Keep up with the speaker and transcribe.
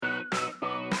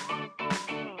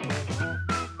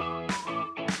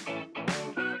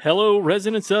Hello,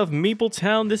 residents of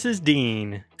Meepletown. This is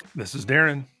Dean. This is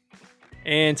Darren.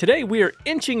 And today we are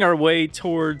inching our way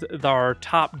toward our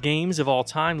top games of all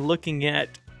time, looking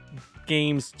at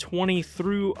games 20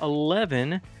 through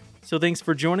 11. So thanks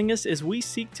for joining us as we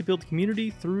seek to build community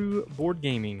through board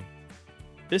gaming.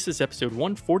 This is episode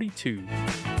 142.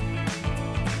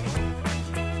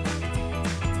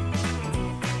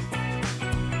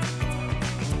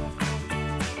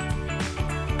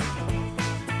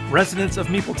 Residents of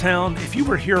Meepletown, if you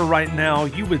were here right now,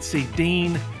 you would see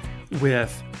Dean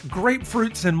with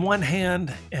grapefruits in one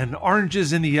hand and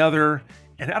oranges in the other.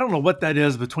 And I don't know what that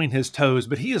is between his toes,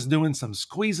 but he is doing some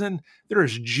squeezing. There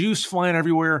is juice flying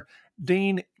everywhere.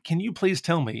 Dean, can you please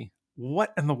tell me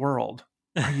what in the world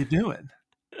are you doing?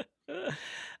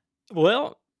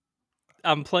 Well,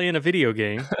 I'm playing a video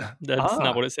game. That's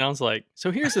not what it sounds like.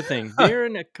 So here's the thing.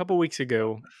 Darren, a couple weeks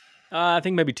ago, I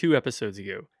think maybe 2 episodes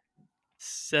ago,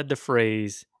 said the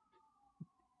phrase,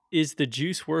 "Is the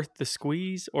juice worth the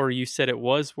squeeze?" Or you said it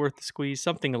was worth the squeeze,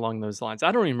 something along those lines.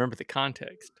 I don't even remember the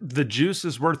context. The juice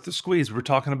is worth the squeeze. We're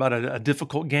talking about a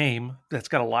difficult game that's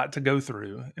got a lot to go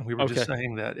through. And we were just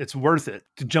saying that it's worth it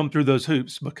to jump through those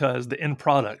hoops because the end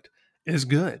product is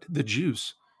good. The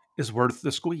juice is worth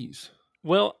the squeeze.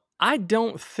 Well, I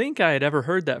don't think I had ever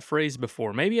heard that phrase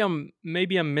before. Maybe I'm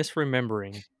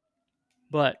misremembering.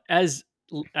 But as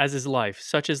is life,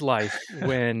 such is life,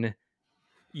 when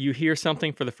you hear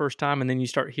something for the first time and then you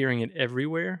start hearing it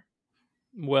everywhere.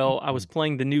 Well, I was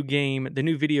playing the new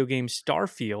video game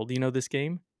Starfield. Do you know this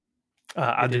game?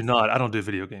 I do not. I don't do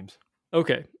video games.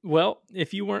 Okay. Well,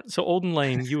 if you weren't so old and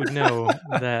lame, you would know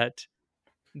that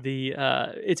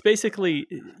it's basically,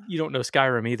 you don't know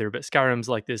Skyrim either, but Skyrim's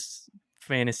like this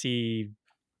fantasy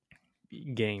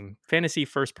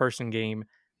first-person game.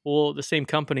 Well, the same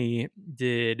company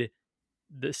did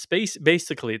the space,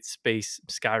 basically it's space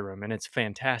Skyrim, and it's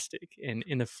fantastic. And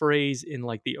in the phrase in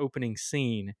like the opening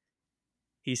scene,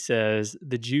 he says,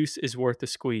 "The juice is worth the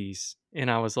squeeze."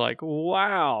 And I was like,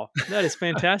 wow, that is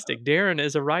fantastic. Darren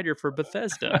is a writer for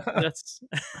Bethesda. That's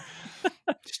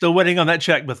still waiting on that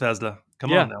check, Bethesda.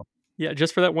 Come on now. Yeah,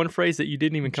 just for that one phrase that you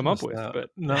didn't even come up with.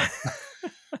 But no.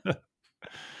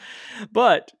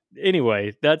 But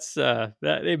anyway, that's that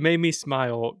it made me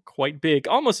smile quite big,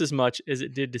 almost as much as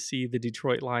it did to see the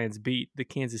Detroit Lions beat the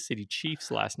Kansas City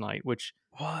Chiefs last night, which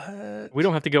we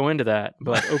don't have to go into that,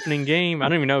 but opening game, I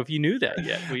don't even know if you knew that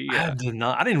yet. I did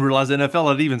not. I didn't realize the NFL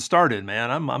had even started,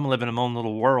 man. I'm living in my own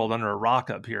little world under a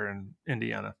rock up here in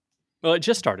Indiana. Well, it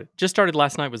just started. Just started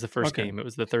last night was the first game. It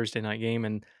was the Thursday night game,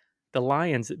 and the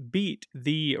Lions beat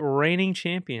the reigning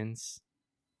champions,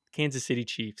 Kansas City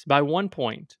Chiefs, by 1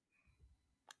 point.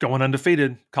 Going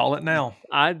undefeated. Call it now.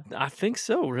 I think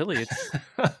so, really. It's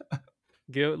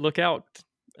look out.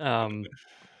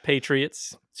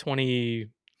 Patriots 20.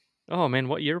 Oh man,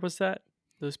 what year was that?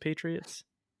 Those Patriots?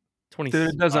 20. Dude,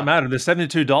 it doesn't matter. The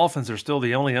 72 Dolphins are still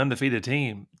the only undefeated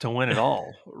team to win it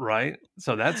all, right?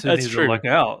 So that's needs true. to look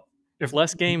out. If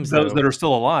less games, those that are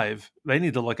still alive, they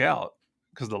need to look out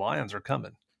because the Lions are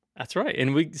coming. That's right.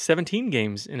 And 17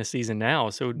 games in a season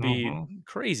now, so it would be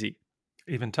crazy.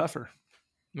 Even tougher.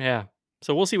 Yeah.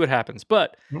 So we'll see what happens.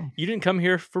 But you didn't come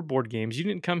here for board games. You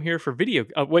didn't come here for video.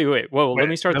 Wait. Whoa. Let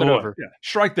me start that over. Yeah.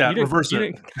 Strike that. Reverse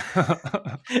it.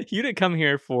 You didn't come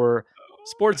here for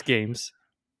sports games.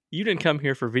 You didn't come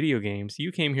here for video games.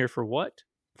 You came here for what?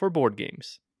 For board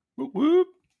games. Whoop, whoop.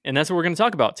 And that's what we're going to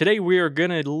talk about. Today we are going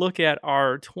to look at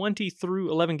our 20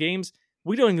 through 11 games.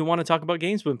 We don't even want to talk about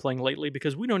games we've been playing lately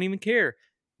because we don't even care.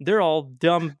 They're all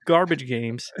dumb garbage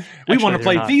games. We want to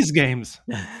play these games.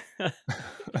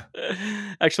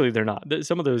 Actually, they're not.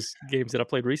 Some of those games that I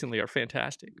played recently are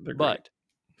fantastic. They're but great.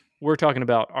 We're talking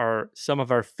about some of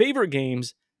our favorite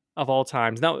games of all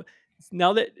times. So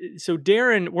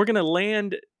Darren, we're going to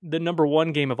land the number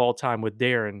one game of all time with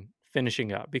Darren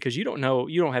finishing up because you don't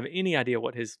have any idea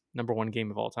what his number one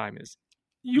game of all time is.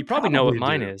 You probably know what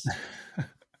mine is.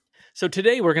 So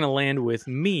today we're going to land with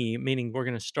me, meaning we're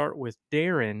going to start with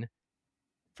Darren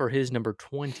for his number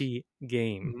 20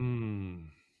 game.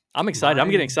 I'm excited.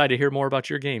 I'm getting excited to hear more about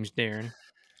your games, Darren.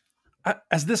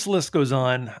 As this list goes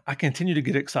on, I continue to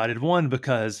get excited. One,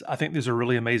 because I think these are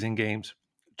really amazing games.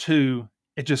 Two,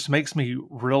 it just makes me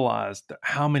realize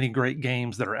how many great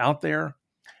games that are out there,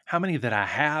 how many that I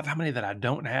have, how many that I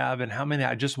don't have, and how many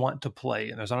I just want to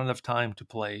play. And there's not enough time to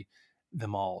play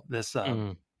them all. It's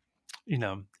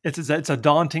a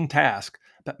daunting task,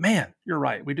 but man, you're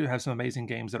right. We do have some amazing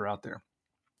games that are out there.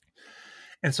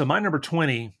 And so my number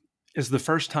 20 is the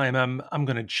first time I'm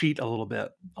going to cheat a little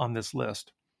bit on this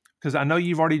list because I know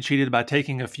you've already cheated by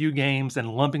taking a few games and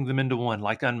lumping them into one,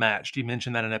 like Unmatched. You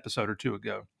mentioned that an episode or two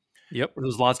ago. Yep. where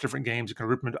there's lots of different games. You can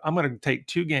group them. I'm going to take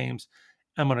two games.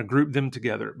 I'm going to group them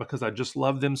together because I just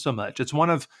love them so much. It's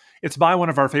by one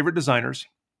of our favorite designers.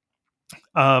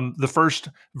 The first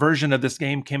version of this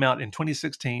game came out in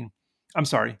 2016. I'm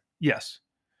sorry. Yes.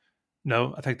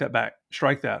 No, I take that back.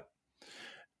 Strike that.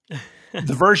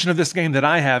 The version of this game that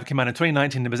I have came out in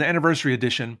 2019. It was an anniversary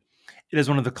edition. It is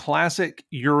one of the classic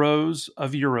Euros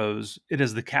of Euros. It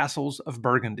is the Castles of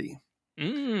Burgundy.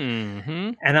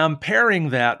 Mm-hmm. And I'm pairing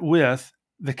that with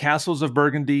the Castles of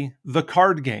Burgundy, the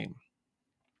card game.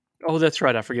 Oh, that's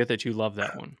right. I forget that you love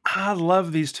that one. I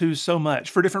love these two so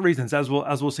much for different reasons, as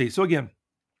we'll see. So again,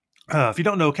 if you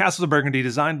don't know, Castles of Burgundy,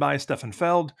 designed by Stefan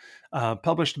Feld,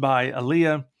 published by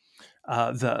Alea.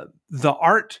 The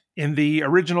art in the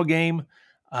original game,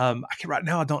 right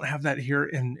now I don't have that here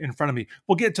in front of me.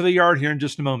 We'll get to the art here in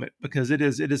just a moment because it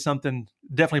is something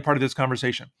definitely part of this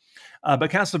conversation. But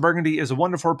Castles of Burgundy is a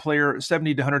 1 to 4 player,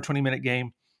 70 to 120 minute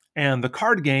game, and the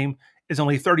card game is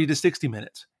only 30 to 60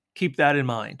 minutes. Keep that in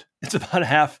mind. It's about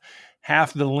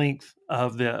half the length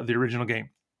of the original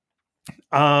game.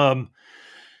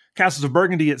 Castles of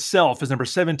Burgundy itself is number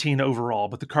 17 overall,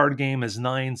 but the card game is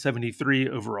 973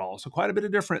 overall. So quite a bit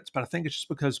of difference, but I think it's just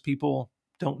because people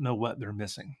don't know what they're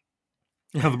missing.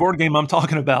 Now, the board game I'm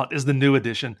talking about is the new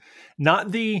edition,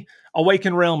 not the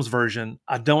Awaken Realms version.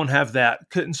 I don't have that,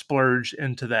 couldn't splurge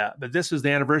into that. But this is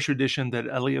the anniversary edition that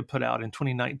Alea put out in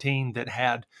 2019 that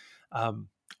had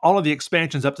all of the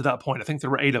expansions up to that point. I think there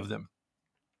were 8 of them.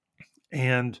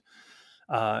 And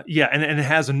and it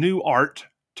has a new art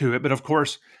to it. But of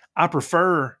course, I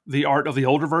prefer the art of the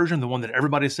older version, the one that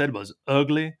everybody said was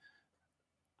ugly.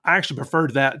 I actually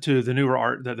preferred that to the newer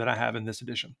art that I have in this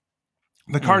edition.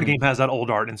 The card game has that old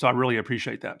art, and so I really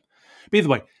appreciate that. But either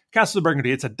way, Castles of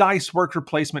Burgundy, it's a dice worker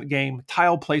placement game,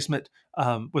 tile placement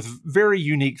with very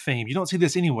unique theme. You don't see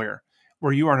this anywhere,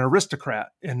 where you are an aristocrat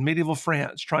in medieval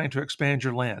France trying to expand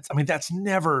your lands. I mean, that's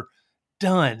never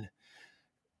done.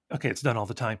 Okay, it's done all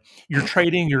the time. You're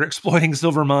trading, you're exploiting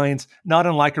silver mines, not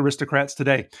unlike aristocrats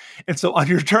today. And so on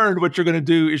your turn, what you're going to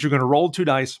do is you're going to roll 2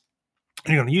 dice,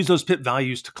 and you're going to use those pip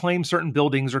values to claim certain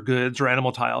buildings or goods or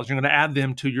animal tiles. You're going to add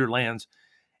them to your lands.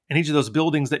 And each of those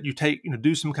buildings that you take,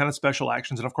 do some kind of special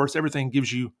actions. And of course, everything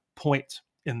gives you points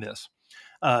in this.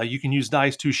 You can use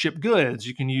dice to ship goods.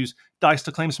 You can use dice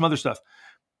to claim some other stuff.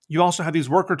 You also have these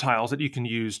worker tiles that you can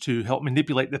use to help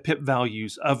manipulate the pip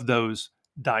values of those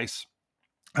dice.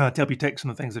 To help you take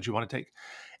some of the things that you want to take.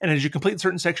 And as you complete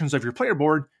certain sections of your player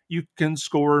board, you can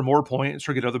score more points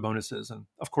or get other bonuses. And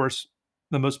of course,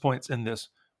 the most points in this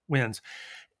wins.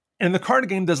 And the card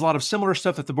game does a lot of similar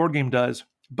stuff that the board game does,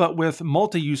 but with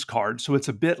multi-use cards. So it's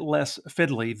a bit less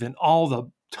fiddly than all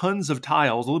the tons of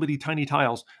tiles, little bitty tiny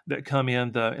tiles that come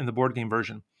in the board game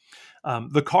version.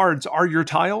 The cards are your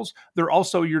tiles. They're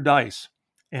also your dice.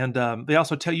 And they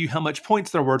also tell you how much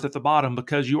points they're worth at the bottom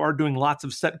because you are doing lots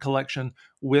of set collection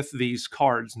with these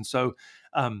cards. And so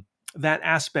that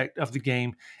aspect of the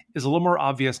game is a little more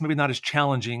obvious, maybe not as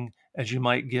challenging as you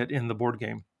might get in the board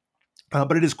game.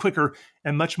 But it is quicker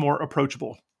and much more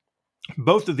approachable.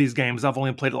 Both of these games, I've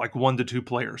only played it like 1 to 2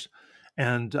 players.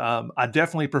 And I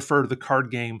definitely prefer the card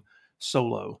game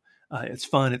solo. It's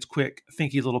fun. It's quick,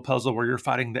 thinky little puzzle where you're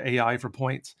fighting the AI for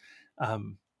points.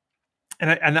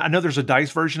 And I know there's a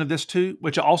dice version of this too,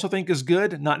 which I also think is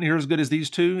good. Not near as good as these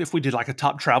two. If we did like a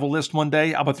top travel list one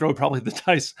day, I would throw probably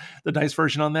the dice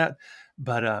version on that.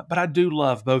 But I do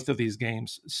love both of these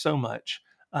games so much.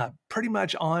 Pretty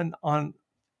much on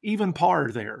even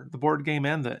par there, the board game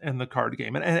and the card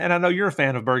game. And I know you're a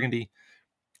fan of Burgundy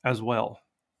as well.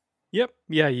 Yep.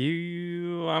 Yeah.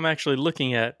 I'm actually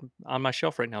looking at on my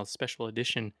shelf right now, special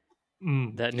edition,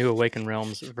 that new Awaken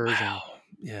Realms version. Wow.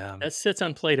 Yeah. That sits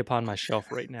unplayed upon my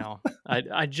shelf right now.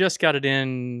 I just got it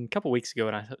in a couple weeks ago,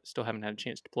 and I still haven't had a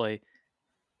chance to play.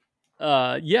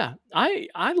 Yeah,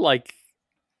 I like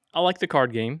the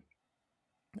card game.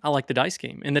 I like the dice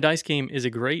game, and the dice game is a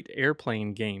great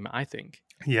airplane game, I think.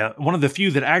 Yeah, one of the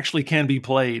few that actually can be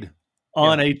played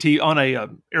on a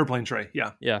airplane tray.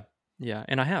 Yeah, yeah,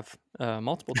 and I have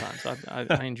multiple times.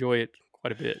 I enjoy it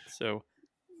quite a bit. So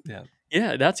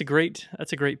yeah, that's a great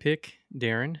pick,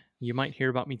 Darren. You might hear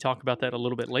about me talk about that a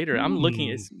little bit later. I'm looking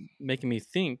at making me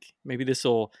think. Maybe this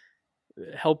will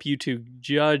help you to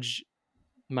judge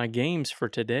my games for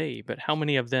today. But how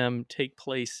many of them take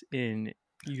place in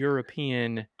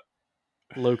European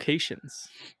locations?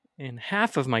 And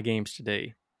half of my games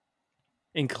today,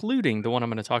 including the one I'm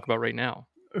going to talk about right now.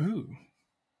 Ooh.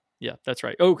 Yeah, that's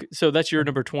right. Oh, so that's your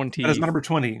number 20. That is number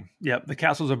 20. Yep, the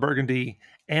Castles of Burgundy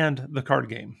and the card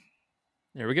game.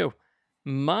 There we go.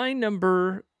 My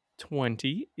number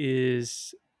 20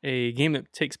 is a game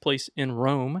that takes place in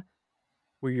Rome,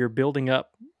 where you're building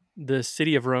up the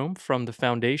city of Rome from the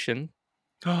foundation.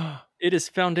 It is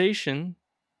Foundations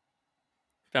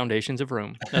of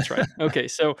Rome. That's right. Okay,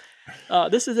 so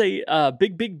this is a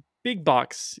big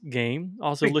box game.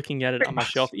 Also big, looking at it big on my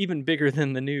box. shelf, even bigger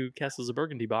than the new Castles of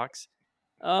Burgundy box.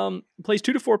 Plays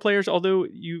 2 to 4 players. Although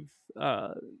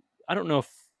I don't know if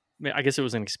I guess it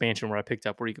was an expansion where I picked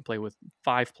up where you can play with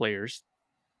 5 players,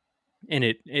 and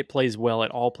it plays well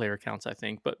at all player counts, I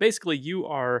think. But basically, you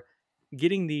are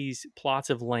getting these plots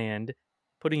of land,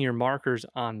 putting your markers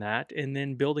on that, and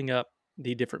then building up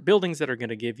the different buildings that are going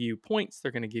to give you points.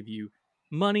 They're going to give you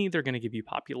money. They're going to give you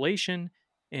population,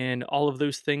 and all of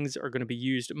those things are going to be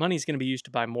used. Money is going to be used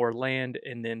to buy more land,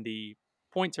 and then the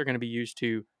points are going to be used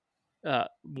to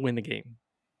win the game,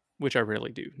 which I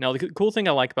rarely do. Now, the cool thing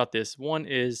I like about this one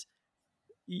is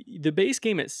the base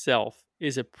game itself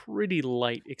is a pretty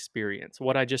light experience.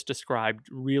 What I just described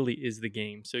really is the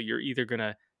game. So you're either going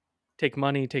to take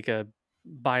money,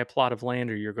 buy a plot of land,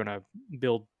 or you're going to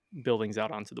build buildings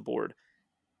out onto the board.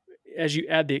 As you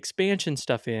add the expansion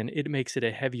stuff in, it makes it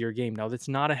a heavier game. Now, that's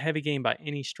not a heavy game by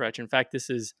any stretch. In fact, this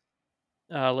is,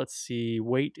 let's see,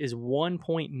 weight is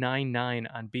 1.99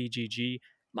 on BGG.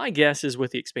 My guess is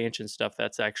with the expansion stuff,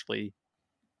 that's actually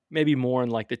maybe more in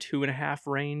like the 2.5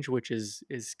 range, which is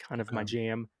kind of my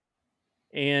jam.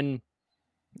 And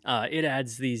it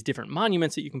adds these different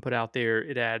monuments that you can put out there.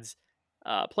 It adds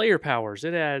player powers.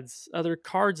 It adds other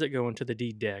cards that go into the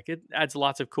deed deck. It adds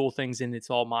lots of cool things, and it's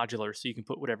all modular, so you can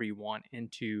put whatever you want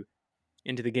into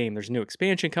the game. There's a new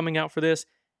expansion coming out for this.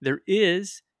 There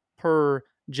is, per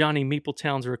Johnny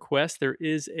Meepletown's request, there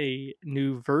is a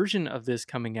new version of this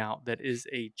coming out that is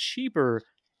a cheaper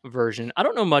version. I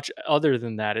don't know much other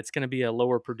than that. It's going to be a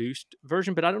lower produced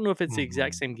version, but I don't know if it's the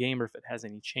exact same game or if it has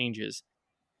any changes.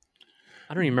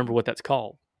 I don't even remember what that's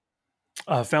called.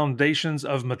 Foundations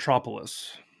of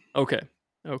Metropolis. Okay.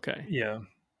 Yeah.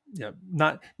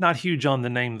 Not huge on the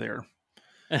name there.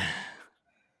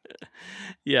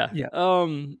 Yeah.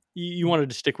 You wanted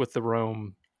to stick with the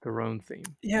Rome theme.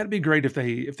 Yeah, it'd be great if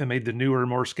they made the newer,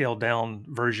 more scaled down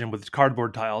version with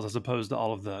cardboard tiles as opposed to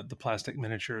all of the plastic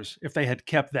miniatures. If they had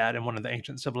kept that in one of the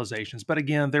ancient civilizations, but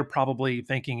again, they're probably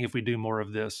thinking if we do more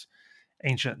of this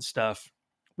ancient stuff,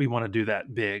 we want to do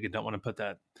that big and don't want to put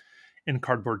that in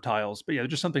cardboard tiles. But yeah,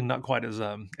 just something not quite as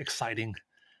exciting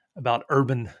about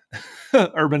urban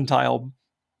tile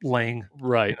laying.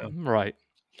 Right. Right.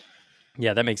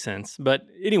 Yeah, that makes sense. But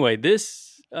anyway,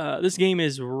 this game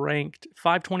is ranked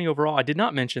 520 overall. I did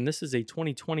not mention this is a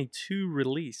 2022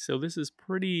 release, so this is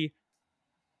pretty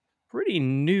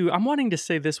new. I'm wanting to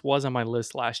say this was on my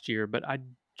list last year, but I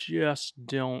just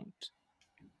don't.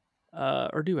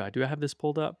 Or do I? Do I have this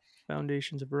pulled up?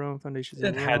 Foundations of Rome.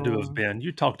 It had to have been.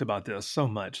 You talked about this so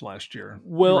much last year.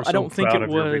 Well, I don't think it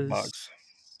was.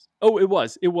 Oh, it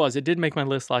was. It did make my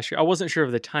list last year. I wasn't sure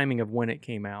of the timing of when it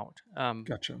came out.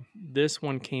 Gotcha. This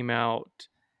one came out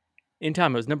in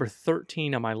time. It was number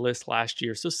 13 on my list last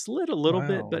year. So slid a little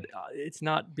bit, but it's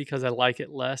not because I like it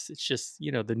less. It's just,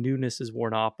 the newness is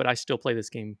worn off, but I still play this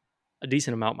game a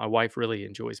decent amount. My wife really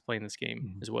enjoys playing this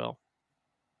game as well.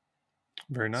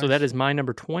 Very nice. So that is my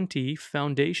number 20,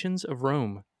 Foundations of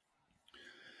Rome.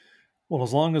 Well,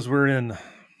 as long as we're in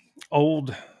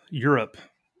old Europe,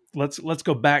 let's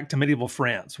go back to medieval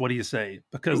France. What do you say?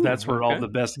 Because that's where all the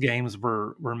best games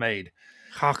were made.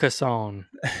 Carcassonne.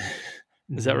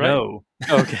 Is that right? No.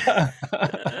 Okay.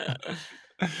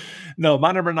 No,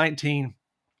 my number 19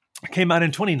 came out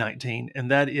in 2019,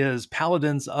 and that is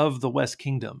Paladins of the West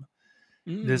Kingdom.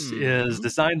 This is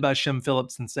designed by Shem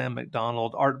Phillips and Sam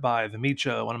McDonald, art by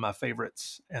Vimicho, one of my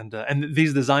favorites, and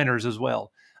these designers as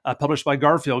well. Published by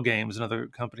Garfield Games, another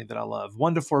company that I love.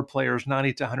 1 to 4 players,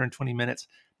 90 to 120 minutes.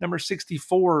 Number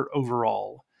 64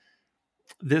 overall.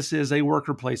 This is a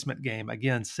worker placement game,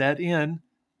 again, set in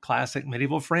classic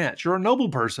medieval France. You're a noble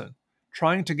person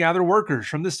trying to gather workers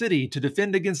from the city to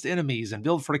defend against enemies and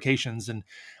build fortifications. And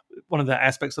one of the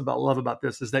aspects I love about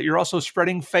this is that you're also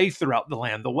spreading faith throughout the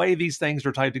land. The way these things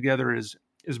are tied together is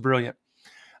brilliant.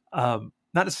 Not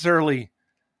necessarily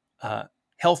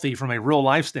healthy from a real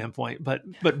life standpoint,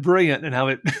 but brilliant in how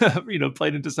it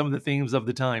played into some of the themes of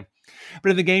the time.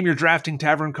 But in the game, you're drafting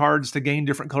tavern cards to gain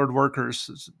different colored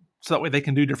workers, so that way they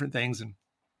can do different things. And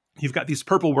you've got these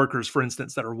purple workers, for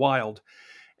instance, that are wild.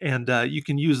 And you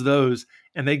can use those,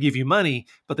 and they give you money,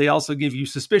 but they also give you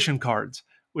suspicion cards,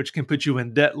 which can put you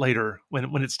in debt later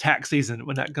when it's tax season,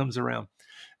 when that comes around.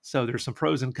 So there's some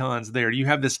pros and cons there. You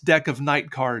have this deck of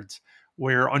knight cards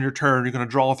where on your turn, you're going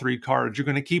to draw 3 cards. You're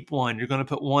going to keep one. You're going to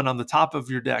put one on the top of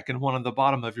your deck and one on the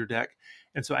bottom of your deck.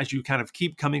 And so as you kind of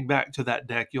keep coming back to that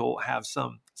deck, you'll have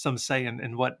some say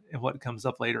in what comes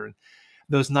up later. And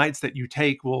those knights that you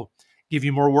take will give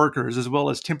you more workers, as well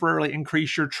as temporarily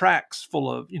increase your tracks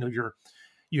full of,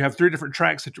 you have 3 different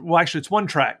tracks. Well, actually, it's 1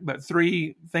 track, but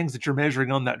 3 things that you're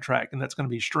measuring on that track. And that's going to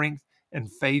be strength and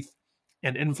faith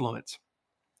and influence.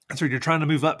 And so you're trying to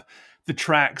move up the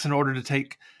tracks in order to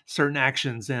take certain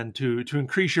actions and to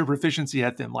increase your proficiency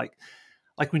at them. Like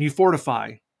when you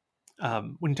fortify,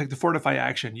 when you take the fortify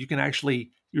action,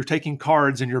 you're taking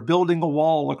cards and you're building a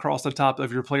wall across the top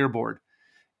of your player board.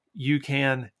 You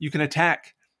can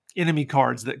attack enemy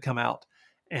cards that come out,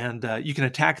 and you can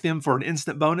attack them for an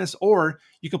instant bonus, or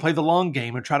you can play the long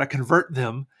game and try to convert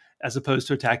them as opposed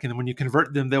to attacking them. When you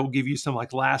convert them, they'll give you some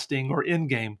like lasting or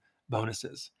in-game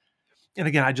bonuses. And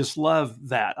again, I just love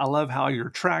that. I love how your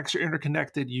tracks are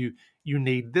interconnected. You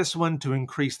need this one to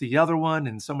increase the other one,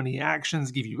 and so many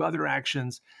actions give you other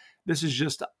actions. This is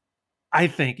just, I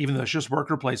think, even though it's just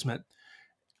worker placement,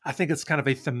 I think it's kind of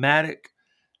a thematic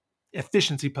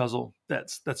efficiency puzzle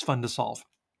that's fun to solve.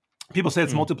 People say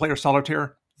it's multiplayer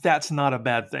solitaire. That's not a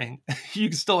bad thing. You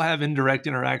can still have indirect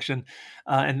interaction,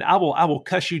 and I will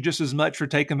cuss you just as much for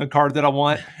taking the card that I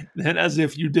want than as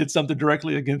if you did something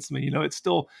directly against me. It's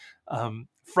still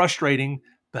frustrating,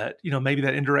 but maybe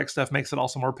that indirect stuff makes it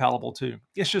also more palatable too.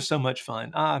 It's just so much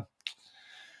fun.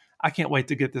 I can't wait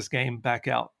to get this game back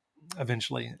out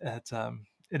eventually.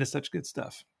 It is such good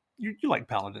stuff. You like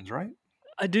Paladins, right?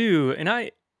 I do, and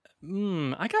I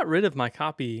got rid of my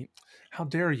copy. How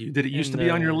dare you? Did it used to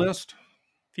be on your list?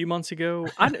 A few months ago.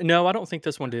 No, I don't think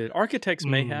this one did. Architects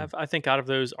may have. I think out of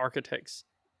those, Architects,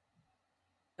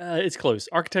 it's close.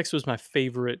 Architects was my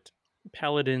favorite.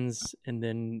 Paladins, and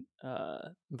then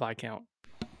Viscount.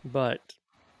 But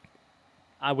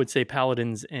I would say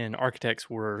Paladins and Architects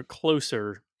were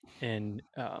closer, and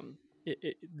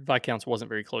Viscounts wasn't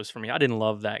very close for me. I didn't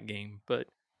love that game, but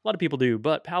a lot of people do.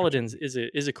 But Paladins is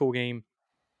a cool game.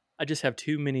 I just have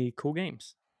too many cool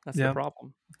games. That's the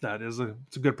problem. It's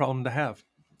a good problem to have.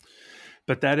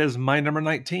 But that is my number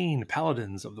 19,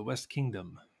 Paladins of the West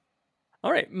Kingdom.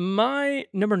 All right, my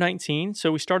number 19.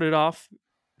 So we started off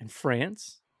in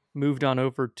France, moved on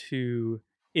over to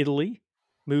Italy,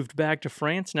 moved back to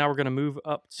France. Now we're going to move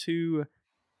up to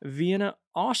Vienna,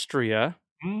 Austria.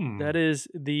 That is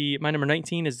my number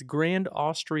 19 is the Grand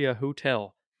Austria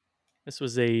Hotel. This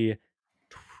was a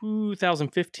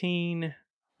 2015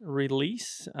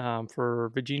 release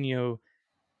for Virginio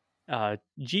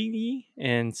Gigli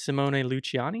and Simone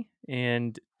Luciani,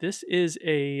 and this is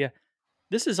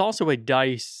also a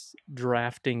dice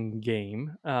drafting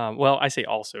game. Well, I say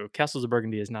also. Castles of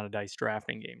Burgundy is not a dice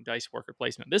drafting game, dice worker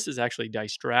placement. This is actually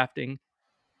dice drafting,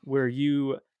 where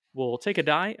you will take a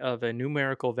die of a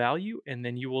numerical value, and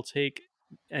then you will take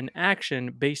an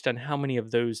action based on how many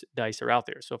of those dice are out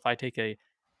there. So if I take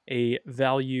a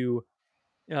value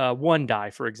 1 die,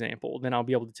 for example, then I'll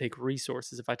be able to take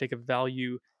resources. If I take a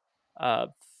value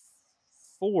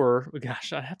 4,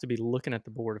 gosh, I have to be looking at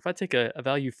the board. If I take a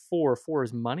value 4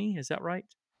 is money. Is that right?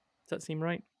 Does that seem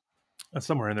right?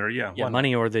 Somewhere in there, yeah. Yeah,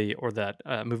 money or that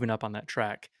moving up on that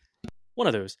track. One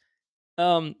of those.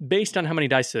 Based on how many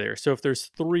dice are there. So if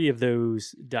there's 3 of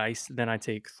those dice, then I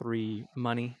take 3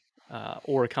 money,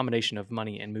 or a combination of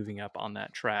money and moving up on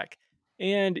that track.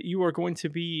 And you are going to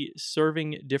be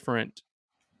serving different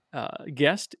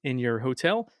guests in your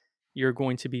hotel. You're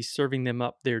going to be serving them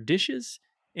up their dishes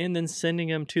and then sending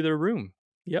them to their room.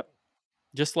 Yep.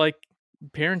 Just like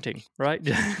parenting, right?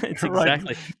 It's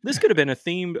exactly. Right. This could have been a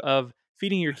theme of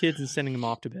feeding your kids and sending them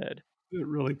off to bed. It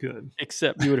really could.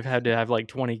 Except you would have had to have like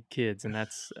 20 kids, and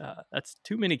that's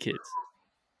too many kids.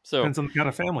 So depends on the kind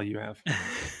of family you have.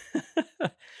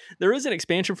 There is an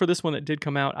expansion for this one that did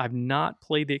come out. I've not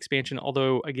played the expansion,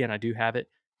 although again I do have it,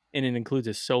 and it includes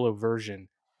a solo version.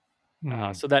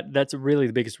 So that's really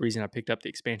the biggest reason I picked up the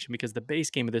expansion, because the base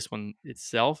game of this one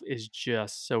itself is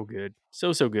just so good.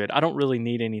 So good. I don't really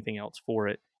need anything else for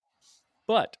it.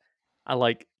 But I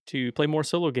like to play more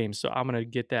solo games, so I'm going to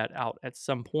get that out at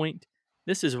some point.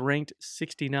 This is ranked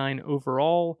 69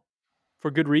 overall for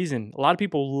good reason. A lot of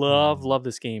people love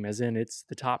this game, as in it's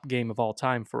the top game of all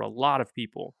time for a lot of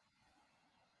people.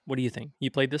 What do you think?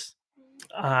 You played this?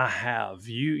 I have.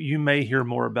 You may hear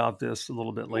more about this a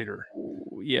little bit later.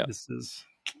 Yeah.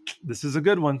 This is a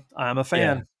good one. I'm a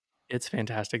fan. Yeah, it's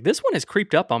fantastic. This one has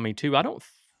creeped up on me too. I don't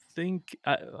think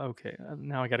okay,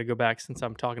 now I got to go back since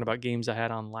I'm talking about games I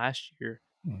had on last year.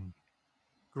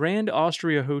 Grand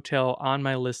Austria Hotel on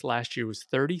my list last year was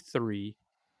 33,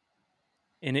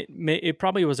 and it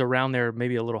probably was around there,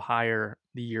 maybe a little higher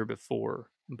the year before,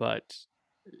 but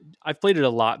I've played it a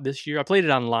lot this year. I played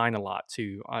it online a lot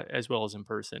too, as well as in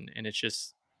person, and it's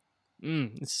just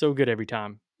it's so good every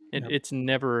time. It's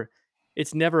never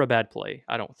a bad play,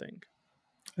 I don't think.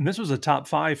 And this was a top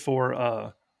 5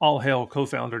 for All Hail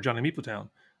co-founder Johnny Meepletown,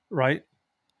 right?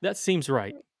 That seems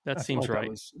right. That I feel seems like that right.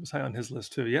 was high on his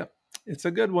list too. Yep, it's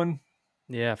a good one.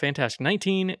 Yeah, fantastic.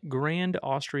 19 Grand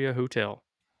Austria Hotel.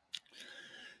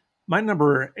 My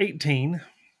number 18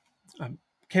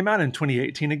 came out in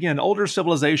 2018. Again, older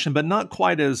civilization, but not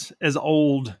quite as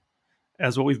old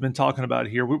as what we've been talking about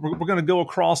here. We're going to go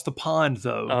across the pond,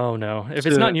 though. Oh no! If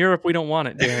it's not To in Europe, we don't want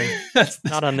it, Darren.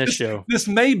 Not on this show. This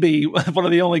may be one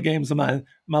of the only games on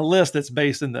my list that's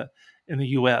based in the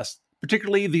U.S.,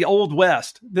 particularly the Old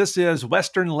West. This is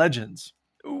Western Legends.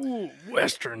 Ooh,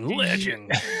 Western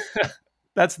Legend.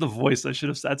 That's the voice I should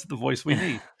have said. That's the voice we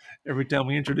need every time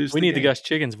we introduce. We need the game. Gus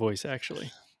Chickens voice, actually.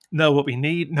 No, what we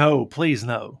need? No, please,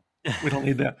 no. We don't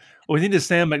need that. What we need is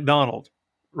Sam McDonald,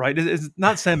 right? It's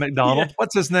not Sam McDonald. Yeah.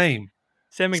 What's his name?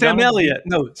 Sam McDonald. Sam Elliott.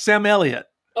 No, Sam Elliott.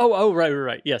 Oh,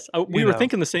 right. Yes, we were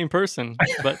thinking the same person,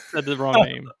 but said the wrong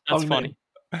name. That's funny.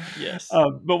 Yes.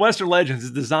 But Western Legends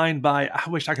is designed by, I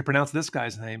wish I could pronounce this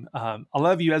guy's name. I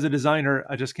love you as a designer.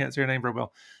 I just can't say your name very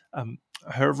well.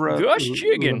 Hervra Gus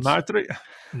Chickens.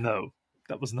 No,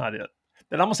 that was not it.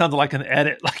 That almost sounded like an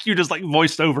edit, like you just like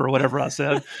voiced over whatever I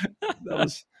said. That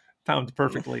was timed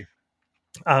perfectly.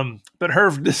 But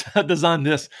Herv designed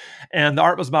this, and the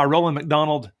art was by Roland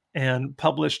McDonald and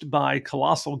published by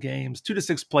Colossal Games. 2 to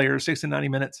 6 players, 60 to 90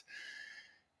 minutes.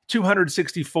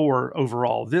 264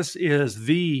 overall. This is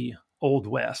the Old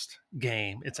West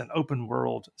game. It's an open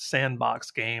world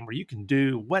sandbox game where you can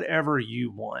do whatever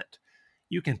you want.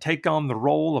 You can take on the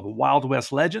role of a Wild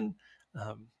West legend.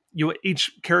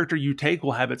 Each character you take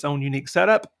will have its own unique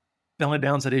setup. The only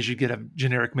downside is you get a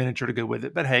generic miniature to go with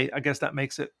it. But hey, I guess that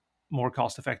makes it more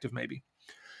cost effective maybe.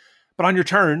 But on your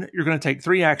turn, you're going to take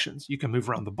 3 actions. You can move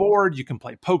around the board. You can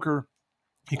play poker.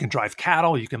 You can drive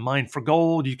cattle. You can mine for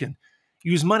gold. You can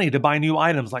use money to buy new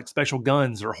items like special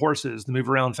guns or horses to move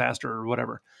around faster or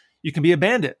whatever. You can be a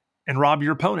bandit and rob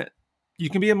your opponent. You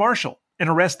can be a marshal and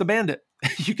arrest the bandit.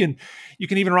 You can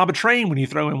even rob a train when you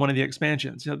throw in one of the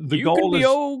expansions. The goal can be is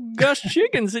old Gus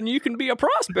Chickens and you can be a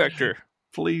prospector.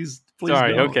 Please.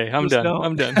 Sorry. Don't. Okay. I'm Just done. don't.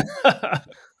 I'm done.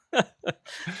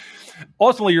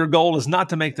 Ultimately, your goal is not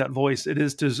to make that voice. It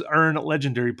is to earn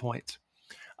legendary points.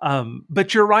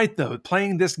 But you're right, though.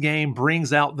 Playing this game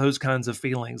brings out those kinds of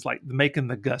feelings, like making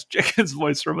the Gus Chickens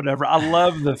voice or whatever. I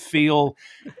love the feel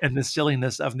and the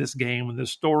silliness of this game and the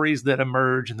stories that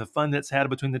emerge and the fun that's had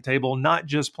between the table, not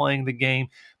just playing the game,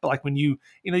 but like when you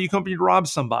come up and you rob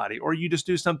somebody or you just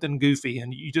do something goofy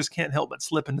and you just can't help but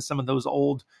slip into some of those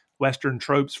old Western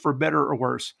tropes for better or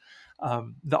worse.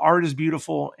 The art is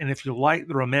beautiful. And if you like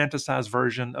the romanticized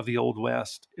version of the Old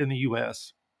West in the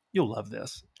U.S., you'll love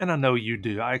this. And I know you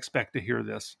do. I expect to hear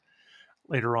this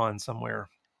later on somewhere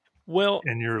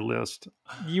in your list.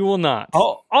 You will not.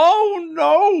 Oh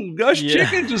no. Gus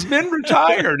Chickens has been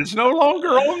retired. It's no longer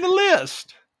on the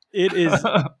list. It is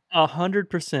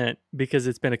 100% because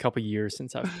it's been a couple years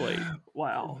since I've played.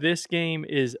 Wow. This game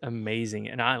is amazing.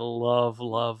 And I love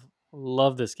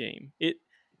this game.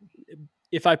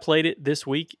 If I played it this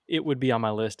week, it would be on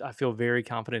my list. I feel very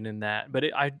confident in that. But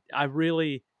it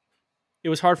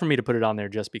was hard for me to put it on there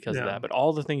just because of that. But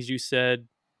all the things you said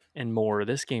and more,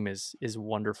 this game is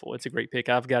wonderful. It's a great pick.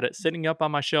 I've got it sitting up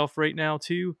on my shelf right now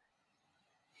too.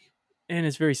 And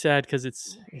it's very sad because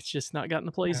it's just not gotten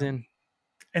the plays in.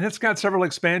 And it's got several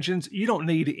expansions. You don't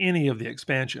need any of the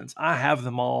expansions. I have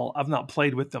them all. I've not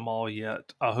played with them all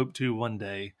yet. I hope to one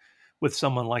day with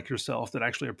someone like yourself that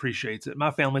actually appreciates it.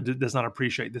 My family does not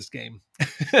appreciate this game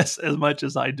as much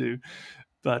as I do.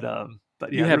 But yeah,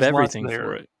 you have everything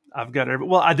for it. I've got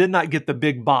I did not get the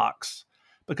big box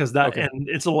because and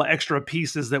it's little extra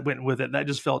pieces that went with it. That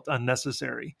just felt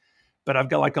unnecessary. But I've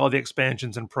got like all the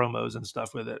expansions and promos and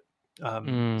stuff with it,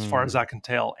 as far as I can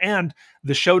tell. And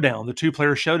the showdown, the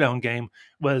 2-player showdown game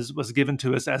was given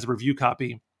to us as a review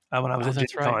copy when I was at Gen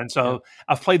Con. Right. So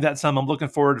I've played that some. I'm looking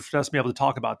forward to us being able to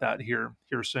talk about that here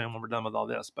soon when we're done with all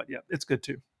this. But yeah, it's good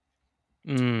too.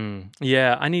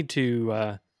 Yeah, I need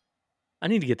to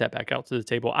get that back out to the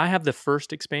table. I have the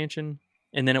first expansion,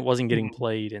 and then it wasn't getting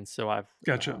played, and so I've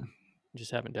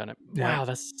just haven't done it. Yeah. Wow,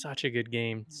 that's such a good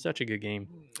game. Such a good game.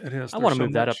 It is. I want to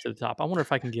move that up to the top. I wonder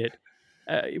if I can get.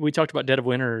 We talked about Dead of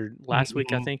Winter last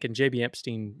week, I think, and JB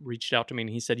Epstein reached out to me, and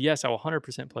he said, "Yes, I will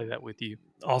 100% play that with you."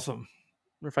 Awesome.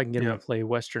 I wonder if I can get him to play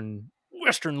Western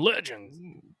Legends.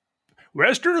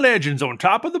 Western Legends on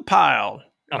top of the pile.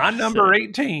 My number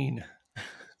 18.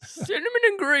 Cinnamon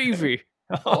and gravy.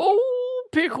 Oh,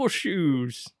 pickle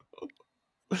shoes.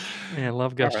 Man, I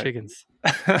love Gus Chickens.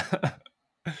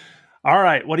 All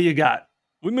right, what do you got?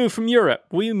 We moved from Europe.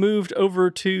 We moved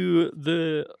over to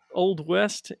the Old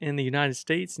West in the United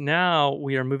States. Now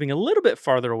we are moving a little bit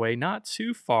farther away, not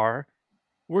too far.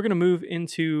 We're going to move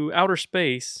into outer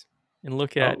space and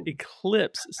look at Oh,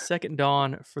 Eclipse Second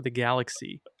Dawn for the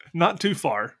Galaxy. not too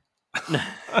far.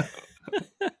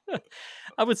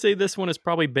 I would say this one is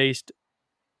probably based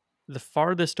the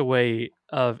farthest away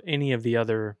of any of the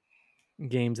other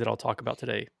games that I'll talk about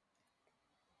today,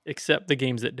 except the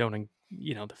games that don't,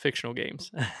 the fictional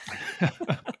games.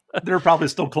 They're probably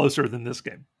still closer than this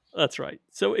game. That's right.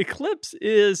 So Eclipse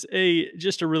is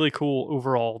just a really cool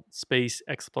overall space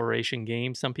exploration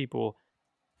game. Some people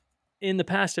in the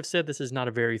past have said this is not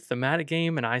a very thematic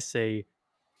game, and I say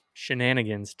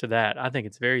shenanigans to that. I think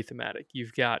it's very thematic.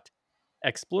 You've got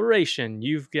exploration.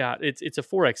 You've got it's a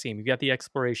 4X game. You've got the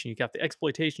exploration. You've got the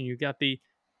exploitation. You've got the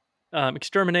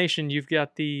extermination. You've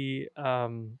got the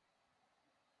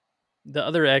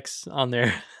other X on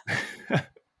there.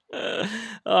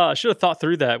 I should have thought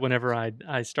through that whenever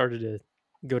I started to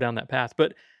go down that path.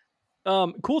 But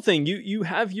cool thing, you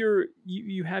have your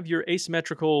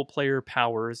asymmetrical player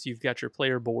powers. You've got your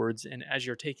player boards, and as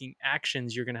you're taking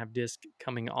actions, you're going to have disc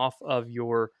coming off of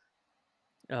your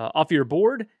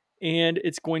board, and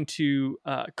it's going to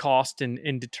cost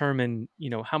and determine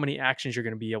how many actions you're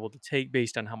going to be able to take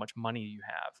based on how much money you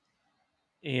have.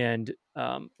 And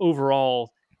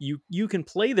overall, you can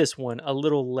play this one a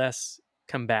little less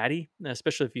combat-y,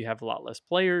 especially if you have a lot less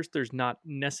players. There's not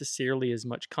necessarily as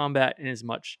much combat and as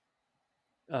much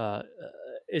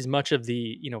of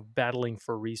the battling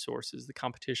for resources, the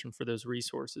competition for those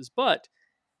resources. But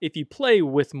if you play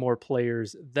with more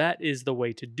players, that is the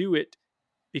way to do it,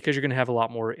 because you're going to have a lot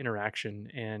more interaction,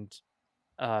 and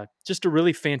just a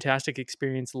really fantastic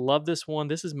experience. Love this one.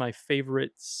 This is my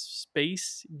favorite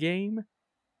space game,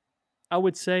 I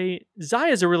would say.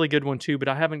 Zaya is a really good one too, but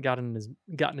I haven't gotten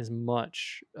as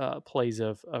much plays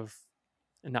of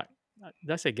not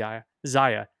did I say Gaia?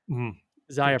 Zaya. Mm,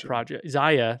 Zaya gotcha. Project.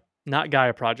 Zaya, not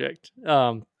Gaia Project.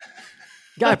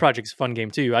 Gaia Project's a fun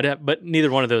game too. But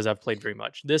neither one of those I've played very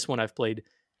much. This one I've played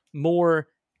more,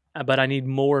 but I need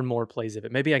more and more plays of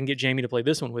it. Maybe I can get Jamie to play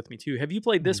this one with me too. Have you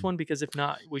played this one? Because if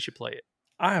not, we should play it.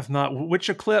 I have not. Which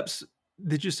Eclipse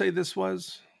did you say this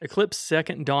was? Eclipse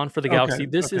Second Dawn for the Galaxy. Okay,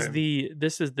 This is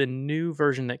okay. the new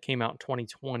version that came out in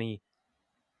 2020.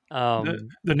 The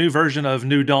new version of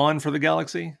New Dawn for the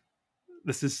Galaxy.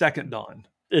 This is Second Dawn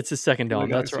It's a Second for the Dawn.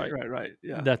 That's Galaxy. right. Right, right.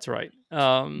 Yeah. That's right.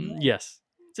 Yes.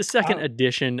 It's a second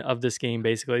edition of this game,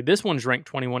 basically. This one's ranked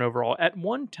 21 overall. At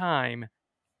one time,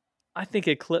 I think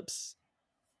Eclipse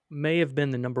may have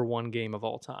been the number one game of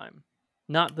all time.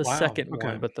 Not the Wow. second Okay.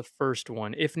 one, but the first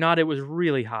one. If not, it was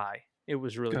really high. It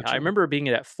was really high. I Gotcha. remember being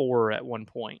at 4 at one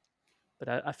point, but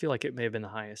I feel like it may have been the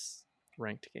highest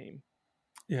ranked game.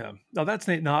 Yeah. No, that's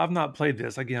neat. No, I've not played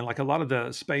this. Again, like a lot of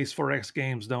the Space 4X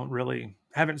games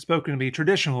haven't spoken to me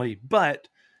traditionally, but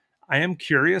I am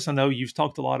curious. I know you've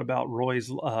talked a lot about Roy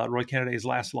Kennedy's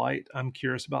Last Light. I'm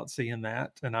curious about seeing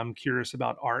that, and I'm curious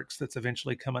about Arcs that's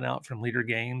eventually coming out from Leader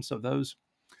Games. So those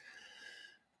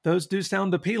do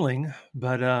sound appealing,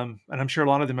 but and I'm sure a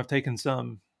lot of them have taken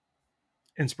some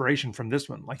inspiration from this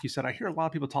one. Like you said, I hear a lot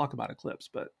of people talk about Eclipse,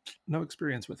 but no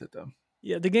experience with it though.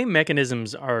 Yeah, the game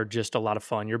mechanisms are just a lot of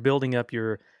fun. You're building up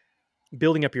your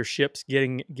ships,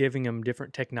 giving them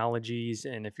different technologies,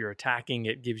 and if you're attacking,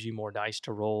 it gives you more dice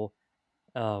to roll.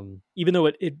 Even though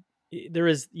it there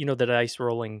is the dice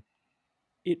rolling,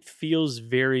 it feels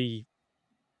very.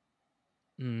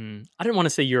 I didn't want to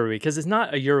say Euro because it's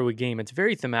not a Euro game. It's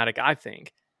very thematic, I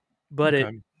think, but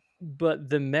Okay. but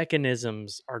the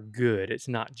mechanisms are good. It's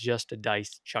not just a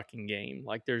dice chucking game.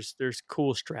 Like there's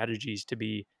cool strategies to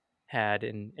be had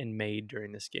and made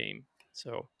during this game.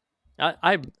 So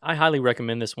I highly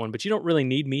recommend this one, but you don't really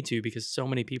need me to, because so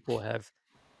many people have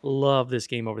loved this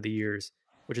game over the years,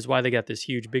 which is why they got this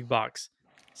huge big box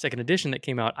second edition that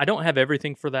came out. I don't have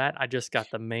everything for that. I just got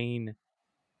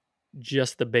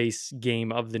just the base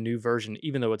game of the new version,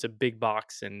 even though it's a big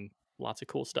box and lots of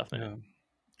cool stuff in it. Yeah.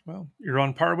 Well, you're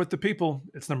on par with the people.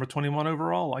 It's number 21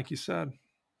 overall, like you said.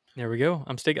 There we go.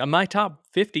 I'm sticking. My top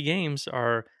 50 games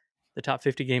are the top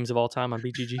 50 games of all time on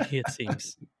BGG. It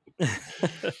seems.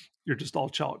 You're just all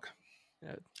chalk.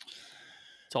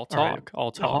 It's all All right. talk.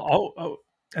 All talk. Oh.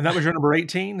 And that was your number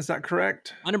 18. Is that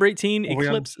correct? My number 18, Are we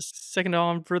on- Eclipse Second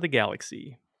Dawn for the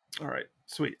Galaxy. All right.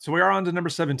 Sweet. So we are on to number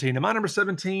 17. And my number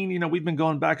 17, we've been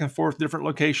going back and forth, different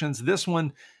locations. This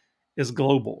one is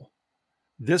global.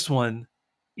 This one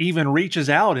even reaches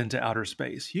out into outer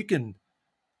space.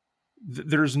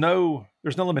 There's no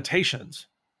limitations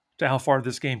to how far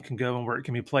this game can go and where it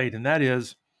can be played. And that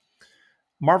is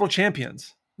Marvel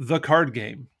Champions, the card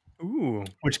game. Ooh.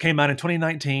 which came out in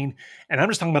 2019. And I'm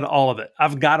just talking about all of it.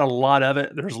 I've got a lot of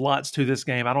it. There's lots to this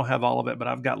game. I don't have all of it, but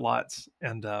I've got lots.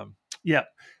 And yeah,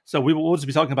 so we'll just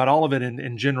be talking about all of it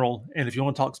in general. And if you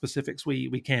want to talk specifics,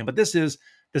 we can. But this is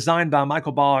designed by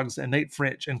Michael Boggs and Nate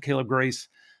French and Caleb Grace,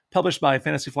 published by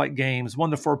Fantasy Flight Games,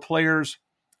 1 to 4 players.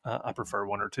 I prefer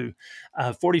 1 or 2.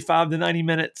 45 to 90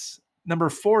 minutes, number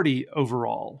 40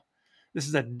 overall. This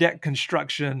is a deck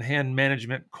construction, hand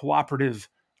management, cooperative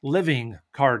living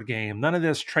card game. None of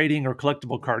this trading or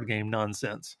collectible card game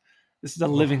nonsense. This is a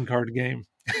living card game.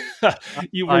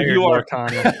 you are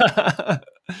Lorcana.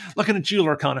 looking at you,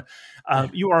 Lorcana.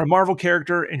 You are a Marvel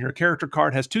character, and your character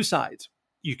card has 2 sides.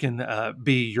 You can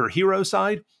be your hero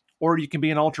side, or you can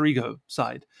be an alter ego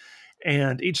side.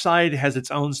 And each side has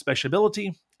its own special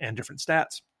ability and different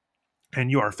stats.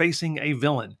 And you are facing a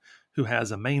villain who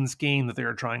has a main scheme that they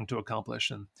are trying to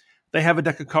accomplish. And they have a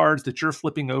deck of cards that you're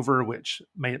flipping over, which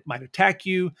might attack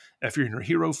you. If you're in your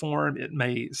hero form, it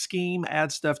may scheme,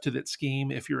 add stuff to that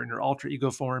scheme. If you're in your alter ego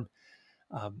form,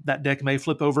 that deck may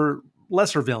flip over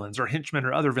lesser villains or henchmen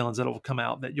or other villains that will come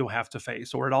out that you'll have to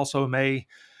face. Or it also may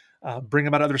bring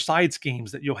about other side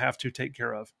schemes that you'll have to take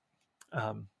care of.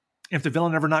 If the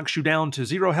villain ever knocks you down to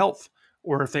 0 health,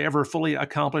 or if they ever fully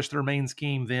accomplish their main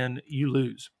scheme, then you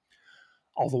lose.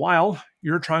 All the while,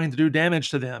 you're trying to do damage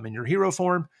to them in your hero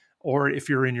form, or if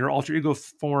you're in your alter ego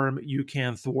form, you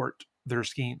can thwart their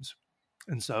schemes.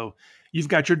 And so you've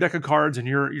got your deck of cards and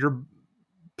you're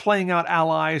playing out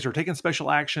allies or taking special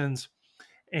actions,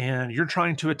 and you're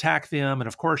trying to attack them. And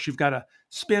of course, you've got to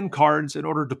spin cards in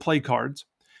order to play cards.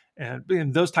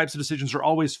 And those types of decisions are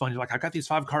always fun. You're like, I got these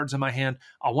 5 cards in my hand.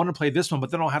 I want to play this one, but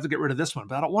then I'll have to get rid of this one.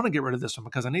 But I don't want to get rid of this one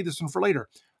because I need this one for later.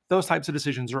 Those types of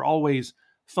decisions are always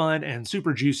fun and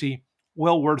super juicy,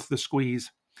 well worth the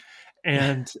squeeze.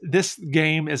 And this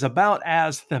game is about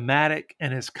as thematic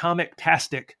and as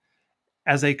comic-tastic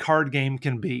as a card game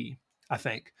can be, I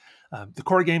think. The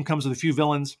core game comes with a few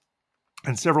villains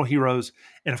and several heroes.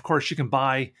 And of course, you can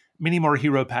buy many more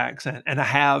hero packs, and I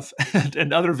have,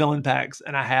 and other villain packs,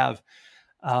 and I have.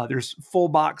 There's full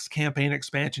box campaign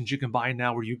expansions you can buy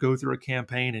now where you go through a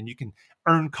campaign and you can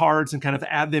earn cards and kind of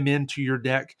add them into your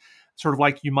deck, sort of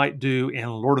like you might do in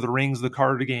Lord of the Rings, the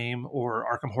card game, or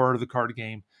Arkham Horror, the card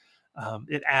game.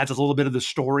 It adds a little bit of the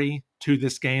story to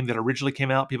this game that originally came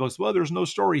out. People say, well, there's no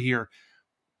story here.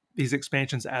 These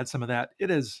expansions add some of that. It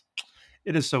is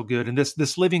so good. And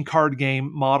this living card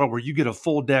game model where you get a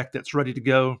full deck that's ready to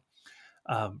go.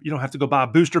 You don't have to go buy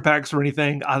booster packs or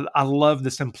anything. I love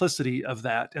the simplicity of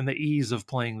that and the ease of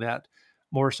playing that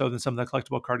more so than some of the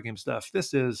collectible card game stuff.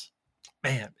 This is,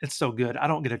 man, it's so good. I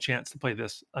don't get a chance to play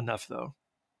this enough, though.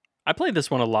 I played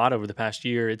this one a lot over the past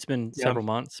year. It's been several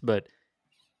months, but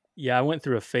yeah, I went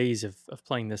through a phase of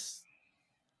playing this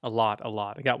a lot.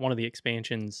 I got one of the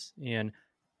expansions, and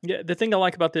yeah, the thing I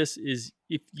like about this is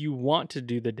if you want to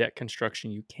do the deck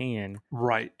construction, you can.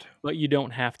 Right. But you don't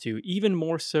have to. Even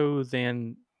more so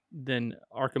than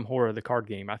Arkham Horror, the card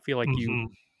game. I feel like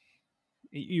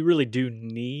you really do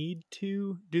need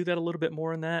to do that a little bit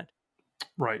more in that.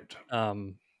 Right.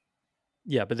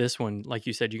 Yeah, but this one, like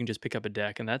you said, you can just pick up a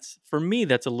deck, and that's, for me,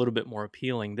 that's a little bit more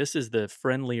appealing. This is the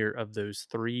friendlier of those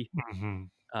 3.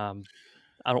 I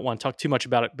don't want to talk too much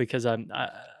about it because I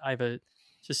have a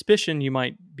suspicion you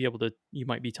might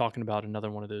be talking about another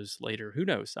one of those later. Who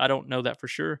knows? I don't know that for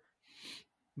sure.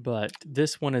 But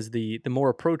this one is the more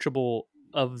approachable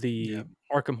of the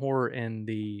Arkham Horror and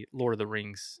the Lord of the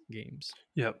Rings games.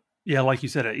 Yep. Yeah, like you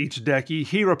said, each deck,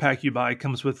 hero pack you buy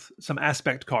comes with some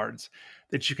aspect cards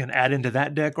that you can add into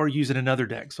that deck or use in another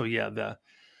deck. So yeah, the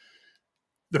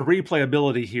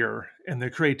replayability here and the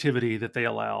creativity that they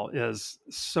allow is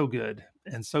so good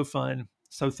and so fun,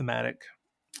 so thematic.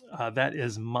 That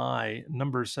is my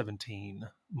number 17,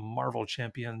 Marvel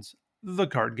Champions, the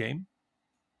card game.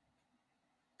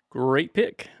 Great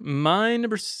pick. My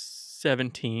number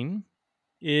 17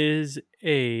 is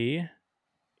a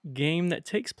game that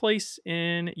takes place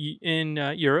in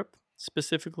Europe,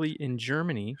 specifically in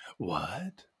Germany.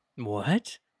 What?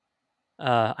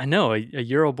 I know, a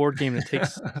Euro board game that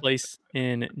takes place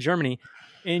in Germany,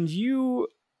 and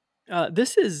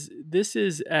this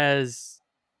is as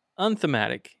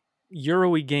unthematic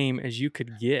Euro-y game as you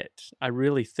could get. I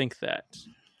really think that.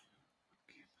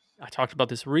 I talked about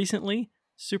this recently.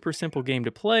 Super simple game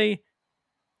to play.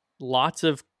 Lots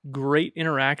of great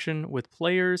interaction with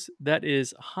players. That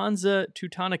is Hansa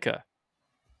Teutonica,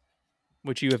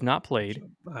 which you have not played.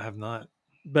 I have not.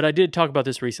 But I did talk about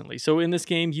this recently. So in this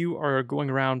game, you are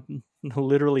going around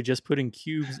literally just putting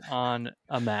cubes on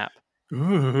a map.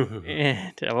 Ooh.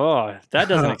 And that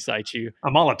doesn't excite you.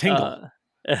 I'm all a tingle.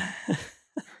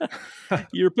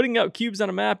 You're putting out cubes on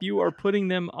a map. You are putting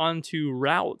them onto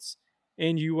routes,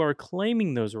 and you are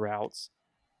claiming those routes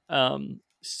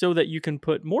so that you can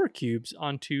put more cubes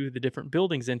onto the different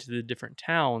buildings, into the different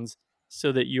towns,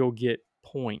 so that you'll get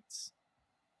points.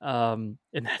 And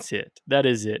that's it. That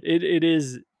is it. It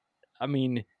is. I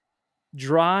mean,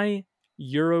 dry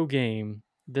Euro game.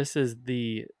 This is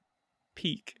the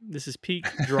peak. This is peak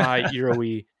dry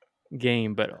Euro-y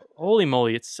game. But holy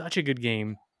moly, it's such a good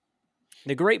game.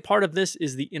 The great part of this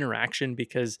is the interaction,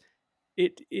 because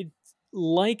it's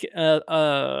like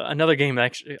another game that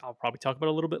actually I'll probably talk about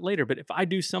a little bit later. But if I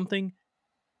do something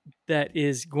that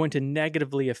is going to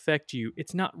negatively affect you,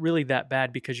 it's not really that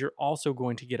bad, because you're also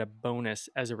going to get a bonus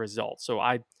as a result. So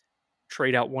I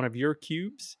trade out one of your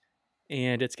cubes,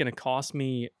 and it's going to cost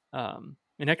me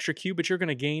an extra cube, but you're going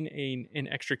to gain an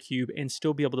extra cube and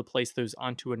still be able to place those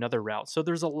onto another route. So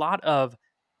there's a lot of,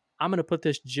 I'm going to put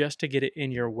this just to get it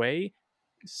in your way,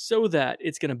 so that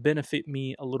it's going to benefit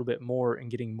me a little bit more in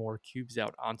getting more cubes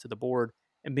out onto the board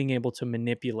and being able to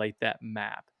manipulate that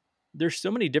map. There's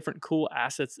so many different cool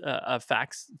assets,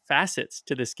 facets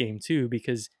to this game too,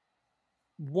 because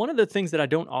one of the things that I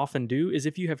don't often do is,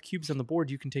 if you have cubes on the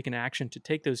board, you can take an action to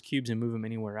take those cubes and move them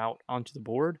anywhere out onto the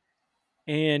board.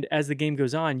 And as the game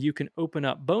goes on, you can open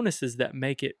up bonuses that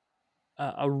make it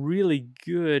a really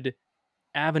good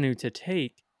avenue to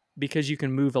take, because you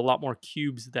can move a lot more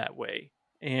cubes that way.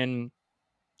 And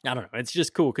I don't know, it's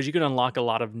just cool because you can unlock a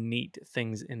lot of neat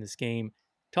things in this game.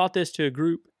 Taught this to a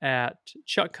group at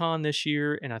ChuckCon this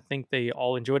year, and I think they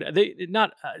all enjoyed it. They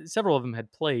not several of them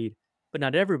had played, but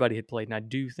not everybody had played, and I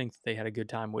do think that they had a good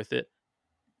time with it.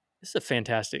 This is a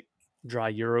fantastic dry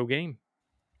Euro game.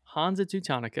 Hansa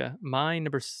Teutonica, my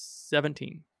number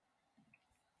 17.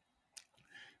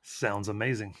 Sounds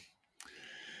amazing.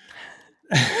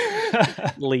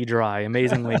 Amazingly dry.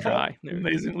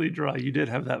 Amazingly dry. You did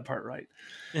have that part right.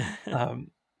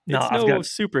 No, I've got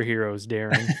superheroes,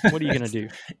 Darren. What are you going to do?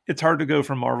 It's hard to go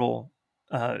from Marvel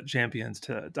Champions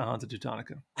to Hansa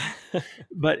Teutonica.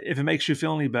 But if it makes you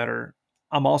feel any better,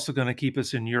 I'm also going to keep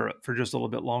us in Europe for just a little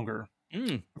bit longer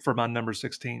for my number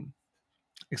 16.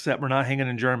 Except we're not hanging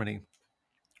in Germany.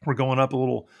 We're going up a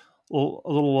little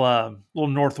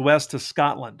northwest to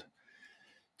Scotland,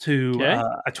 to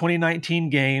a 2019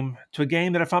 game, to a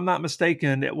game that, if I'm not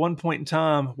mistaken, at one point in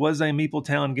time was a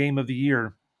Meepletown Game of the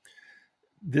Year.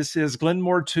 This is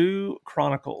Glenmore 2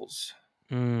 Chronicles,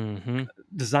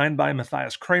 designed by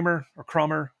Matthias Kramer,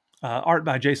 art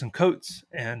by Jason Coates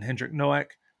and Hendrik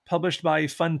Noack, published by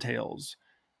Funtails.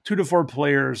 2 to 4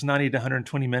 players, 90 to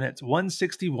 120 minutes,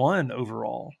 161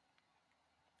 overall.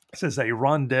 This is a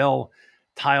rondel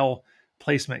tile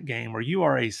placement game where you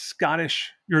are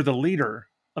you're the leader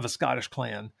of a Scottish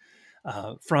clan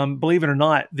from, believe it or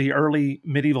not, the early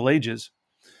medieval ages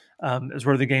is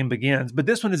where the game begins. But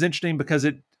this one is interesting because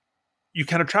you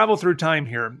kind of travel through time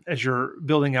here as you're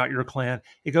building out your clan.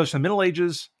 It goes from medieval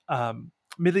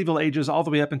ages, all the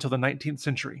way up until the 19th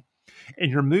century.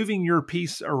 And you're moving your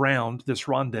piece around this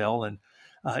rondel, and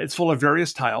it's full of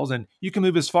various tiles, and you can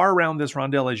move as far around this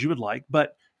rondel as you would like,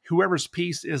 but whoever's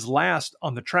piece is last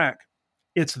on the track,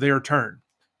 it's their turn.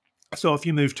 So if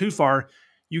you move too far,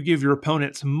 you give your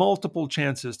opponents multiple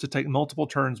chances to take multiple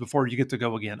turns before you get to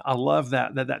go again. I love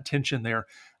that tension there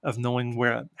of knowing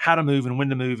how to move and when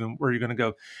to move and where you're going to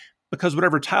go. Because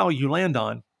whatever tile you land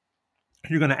on,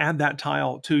 you're going to add that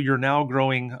tile to your now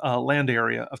growing land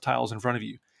area of tiles in front of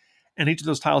you. And each of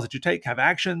those tiles that you take have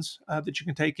actions that you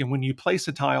can take. And when you place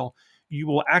a tile, you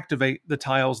will activate the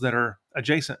tiles that are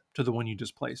adjacent to the one you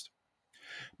just placed.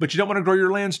 But you don't want to grow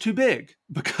your lands too big,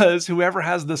 because whoever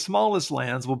has the smallest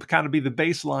lands will kind of be the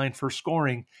baseline for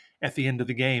scoring at the end of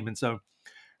the game. And so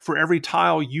for every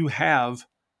tile you have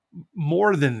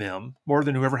more than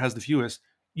whoever has the fewest,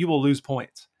 you will lose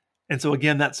points. And so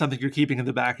again, that's something you're keeping in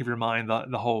the back of your mind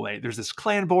the whole way. There's this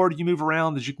clan board you move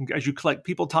around as you collect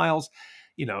people tiles.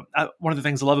 You know, one of the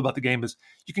things I love about the game is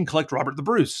you can collect Robert the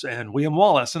Bruce and William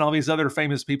Wallace and all these other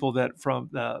famous people that from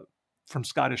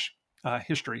Scottish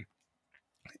history.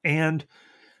 And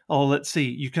let's see,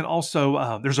 you can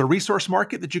also there's a resource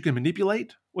market that you can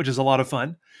manipulate, which is a lot of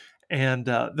fun. And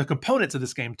the components of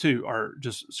this game too are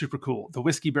just super cool. The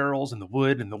whiskey barrels and the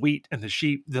wood and the wheat and the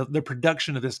sheep. The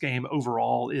production of this game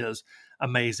overall is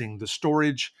amazing. The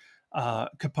storage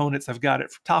components, I've got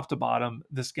it from top to bottom.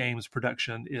 This game's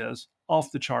production is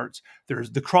off the charts.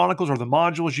 There's the Chronicles or the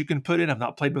modules you can put in. I've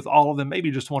not played with all of them, maybe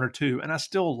just one or two, and I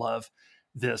still love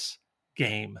this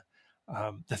game.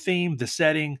 The theme, the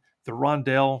setting, the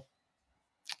rondel,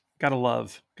 gotta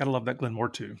love that Glenmore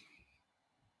 2.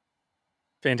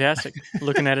 Fantastic.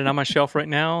 Looking at it on my shelf right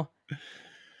now.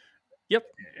 Yep.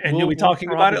 And you'll be We'll talking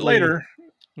about it probably later.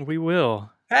 we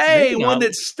will. Hey, Maybe one not.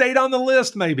 that stayed on the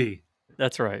list, maybe.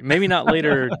 That's right. Maybe not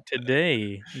later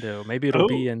today, though. Maybe it'll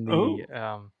be in the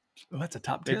Oh, that's a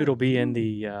top maybe it'll 10. be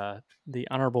in Ooh. the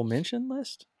honorable mention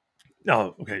list.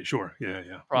 Oh, okay, sure. Yeah,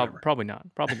 whatever. Probably not.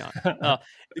 Probably not.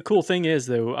 The cool thing is,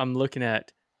 though, I'm looking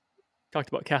at talked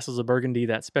about Castles of Burgundy,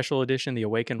 that special edition, the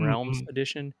Awakened Realms Mhm.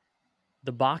 edition.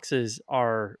 The boxes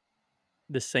are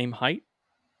the same height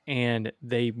and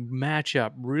they match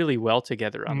up really well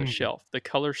together on the Mm. shelf. The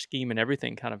color scheme and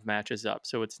everything kind of matches up,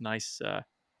 so it's nice.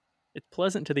 It's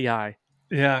pleasant to the eye.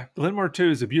 Yeah, Glenmore 2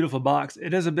 is a beautiful box.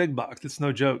 It is a big box. It's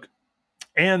no joke.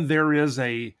 And there is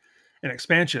an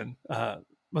expansion.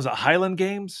 Was it Highland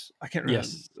Games? I can't remember.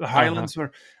 Yes. The Uh huh. Highlands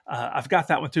were. I've got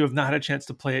that one too. I've not had a chance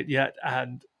to play it yet,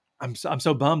 and I'm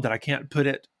so bummed that I can't put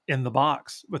it in the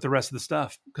box with the rest of the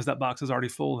stuff because that box is already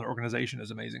full. And the organization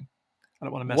is amazing. I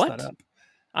don't want to mess that What? up.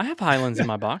 I have Highlands in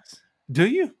my box. Do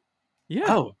you? Yeah.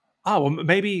 Oh, well,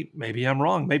 maybe I'm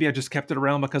wrong. Maybe I just kept it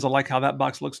around because I like how that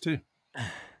box looks too.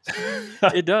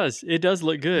 It does. It does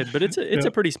look good, but it's Yeah.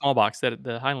 a pretty small box that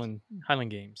the Highland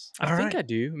Games. I All think right. I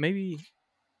do. Maybe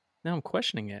now I'm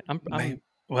questioning it. I'm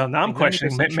Well, now I'm like ninety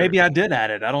questioning. percent sure. Maybe I did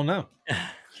add it. I don't know.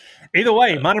 Either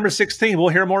way, my number 16. We'll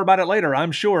hear more about it later,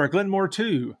 I'm sure. Glenmore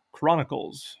 2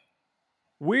 Chronicles.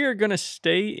 We're gonna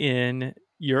stay in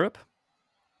Europe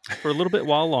for a little bit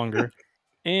while longer,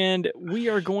 and we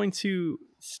are going to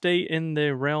stay in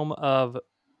the realm of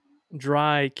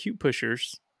dry cube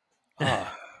pushers.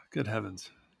 Ah, good heavens.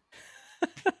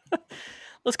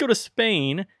 Let's go to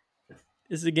Spain.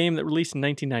 This is a game that released in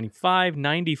 1995,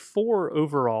 94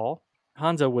 overall.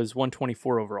 Hansa was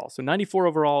 124 overall. So 94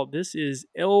 overall. This is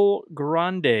El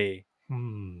Grande.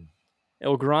 Hmm.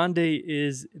 El Grande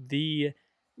is the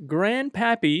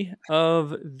grandpappy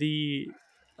of the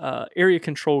area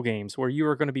control games where you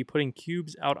are going to be putting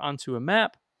cubes out onto a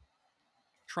map,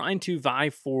 trying to vie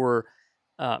for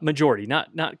majority,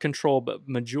 not control, but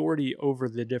majority over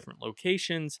the different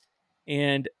locations.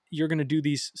 And you're going to do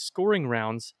these scoring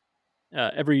rounds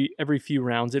every few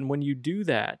rounds. And when you do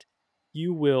that,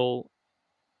 you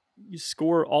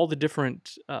score all the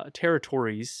different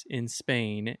territories in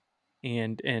Spain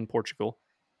and Portugal.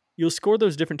 You'll score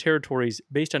those different territories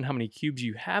based on how many cubes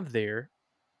you have there,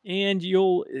 and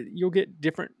you'll get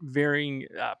different varying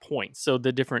points. So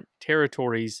the different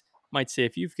territories might say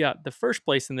if you've got the first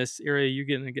place in this area, you're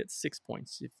going to get 6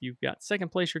 points. If you've got second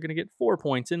place, you're going to get 4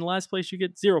 points. In last place, you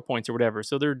get 0 points or whatever.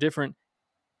 So there are different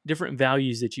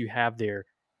values that you have there.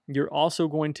 You're also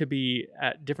going to be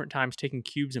at different times taking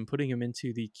cubes and putting them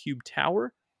into the cube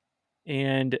tower,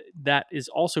 and that is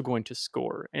also going to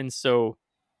score. And so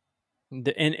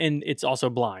and it's also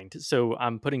blind. So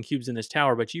I'm putting cubes in this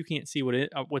tower, but you can't see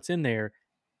what's in there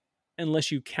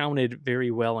unless you counted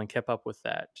very well and kept up with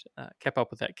that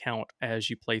count as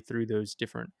you play through those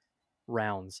different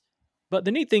rounds. But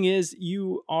the neat thing is,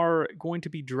 you are going to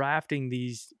be drafting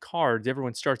these cards.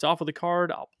 Everyone starts off with a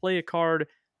card. I'll play a card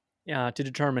to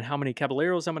determine how many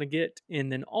Caballeros I'm going to get, and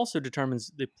then also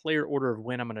determines the player order of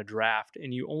when I'm going to draft.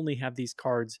 And you only have these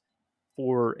cards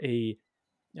for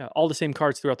all the same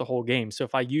cards throughout the whole game. So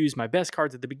if I use my best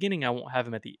cards at the beginning, I won't have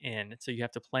them at the end. So you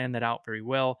have to plan that out very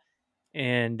well,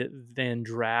 and then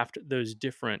draft those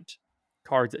different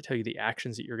cards that tell you the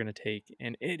actions that you're going to take.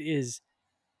 And it is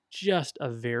just a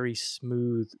very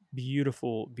smooth,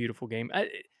 beautiful game.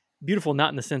 Beautiful, not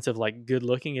in the sense of like good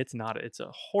looking. It's not. It's a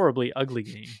horribly ugly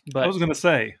game, I but was going to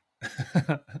say.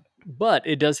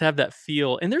 it does have that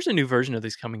feel. And there's a new version of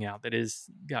this coming out that is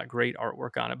got great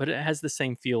artwork on it, but it has the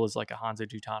same feel as like a Hansa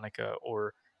Teutonica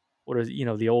or what is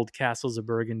the old Castles of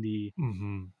Burgundy.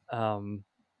 Hmm.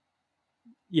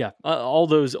 Yeah, all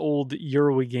those old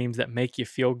Euro games that make you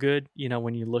feel good.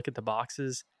 When you look at the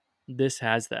boxes, this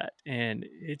has that, and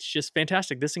it's just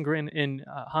fantastic. This and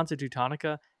Hansa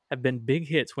Teutonica have been big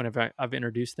hits whenever I've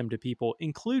introduced them to people,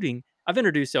 including I've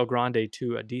introduced El Grande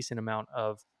to a decent amount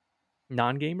of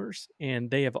non-gamers, and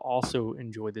they have also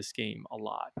enjoyed this game a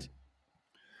lot.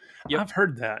 Yep. I've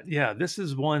heard that. Yeah, this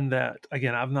is one that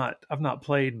again I've not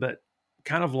played, but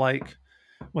kind of like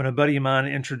when a buddy of mine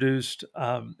introduced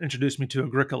me to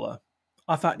Agricola.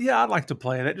 I thought, yeah, I'd like to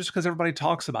play that just because everybody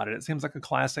talks about it. It seems like a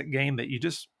classic game that you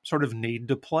just sort of need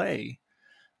to play.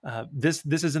 This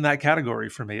is in that category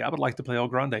for me. I would like to play El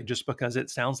Grande just because it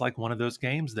sounds like one of those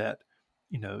games that,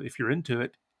 if you're into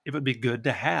it, it would be good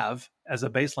to have as a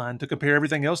baseline to compare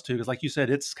everything else to. Because, like you said,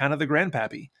 it's kind of the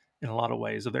grandpappy in a lot of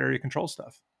ways of the area control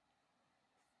stuff.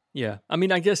 Yeah, I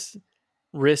mean, I guess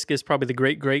Risk is probably the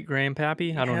great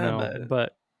grandpappy. I don't Yeah, know, but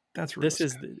but that's this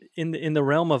Risk. is in the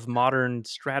realm of modern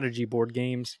strategy board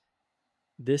games.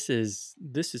 this is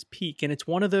peak, and it's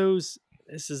one of those.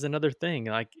 This is another thing.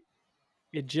 Like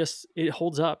it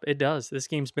holds up. It does. This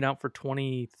game's been out for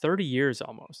 20, 30 years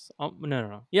almost.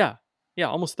 No. Yeah,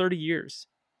 almost 30 years,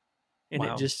 and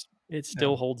Wow. it Yeah,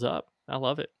 still holds up. I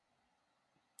love it.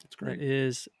 that's great. It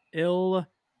is Il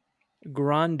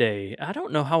Grande. I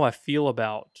don't know how I feel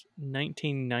about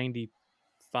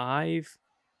 1995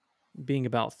 being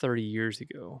about 30 years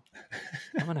ago.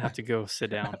 I'm gonna have to go sit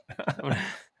down.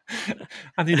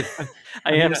 I need a,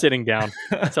 I I need am sitting down.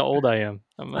 That's how old I am.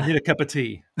 I need a cup of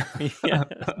tea. Yes.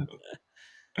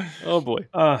 Oh boy.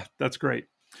 That's great.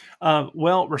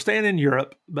 Well, we're staying in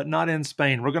Europe, but not in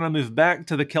Spain. We're going to move back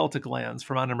to the Celtic lands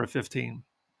for my number 15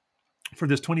 for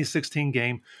this 2016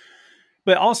 game,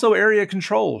 but also area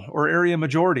control or area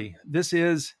majority. This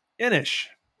is Inish,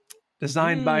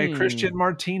 designed by Christian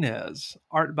Martinez,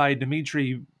 art by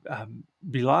Dimitri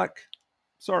Bilak.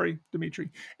 Sorry,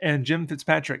 Dimitri. And Jim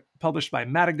Fitzpatrick, published by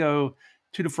Matago,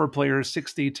 2 to 4 players,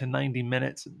 60 to 90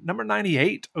 minutes. Number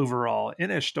 98 overall.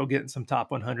 Inish still getting some top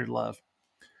 100 love.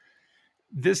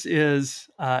 This is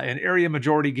an area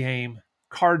majority game,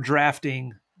 card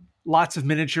drafting, lots of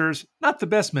miniatures, not the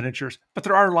best miniatures, but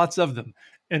there are lots of them.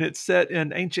 And it's set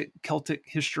in ancient Celtic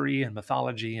history and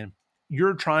mythology. And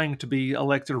you're trying to be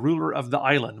elected ruler of the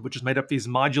island, which is made up of these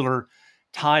modular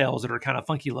tiles that are kind of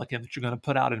funky looking that you're going to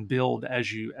put out and build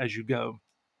as you go.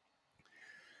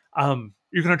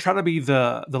 You're going to try to be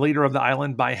the leader of the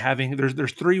island by having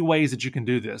there's 3 ways that you can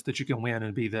do this, that you can win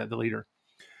and be the leader.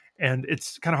 And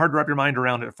it's kind of hard to wrap your mind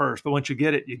around it at first, but once you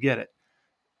get it, you get it.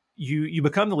 You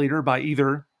become the leader by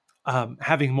either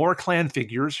having more clan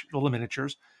figures, little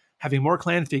miniatures, having more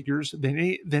clan figures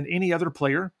than any other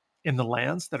player in the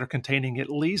lands that are containing at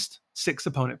least 6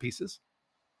 opponent pieces,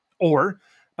 or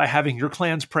by having your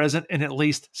clans present in at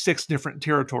least 6 different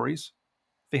territories.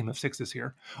 Theme of 6 is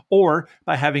here. Or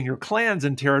by having your clans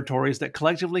in territories that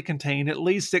collectively contain at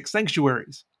least 6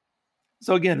 sanctuaries.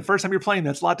 So again, the first time you're playing,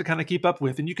 that's a lot to kind of keep up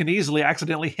with, and you can easily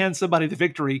accidentally hand somebody the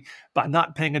victory by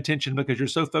not paying attention because you're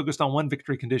so focused on one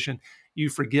victory condition, you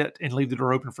forget and leave the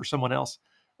door open for someone else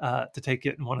to take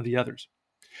it in one of the others.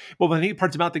 Well, the neat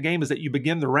parts about the game is that you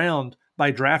begin the round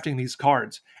by drafting these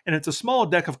cards, and it's a small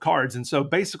deck of cards, and so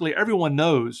basically everyone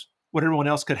knows what everyone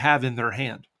else could have in their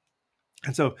hand.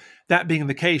 And so that being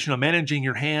the case, managing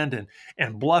your hand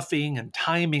and bluffing and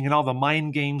timing and all the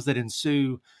mind games that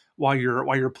ensue while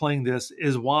you're playing this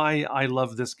is why I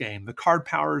love this game. The card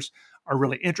powers are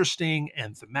really interesting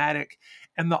and thematic,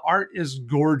 and the art is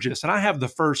gorgeous. And I have the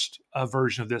first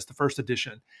version of this, the first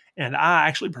edition, and I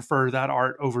actually prefer that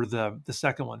art over the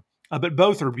second one. But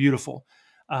both are beautiful.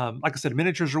 Like I said,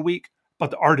 miniatures are weak,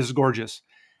 but the art is gorgeous.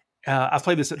 I've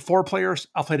played this at 4 players.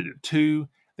 I've played it at 2.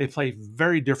 They play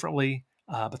very differently,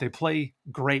 but they play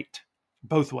great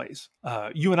both ways.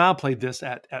 You and I played this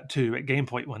at 2 at Game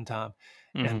Point one time.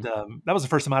 And that was the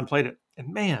first time I'd played it.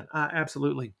 And man, I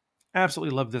absolutely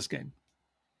love this game.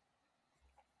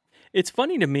 It's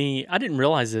funny to me. I didn't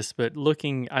realize this, but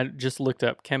I just looked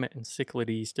up Kemet and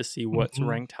Cyclades to see what's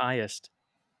ranked highest.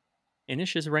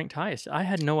 Inish is ranked highest. I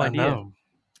had no idea. I know.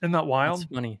 Isn't that wild?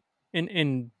 It's funny.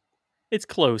 And it's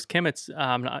close. Kemet's,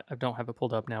 I don't have it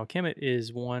pulled up now. Kemet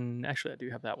is actually I do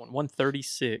have that one,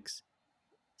 136.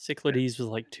 Cyclades was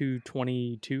like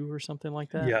 222 or something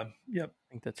like that. Yeah. Yep. I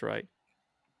think that's right.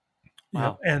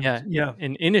 Wow. Yep. And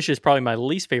and Inish is probably my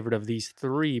least favorite of these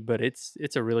 3, but it's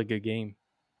a really good game.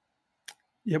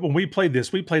 Yeah, when we played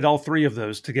this, we played all 3 of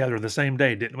those together the same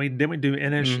day, didn't we? Didn't we do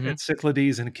Inish and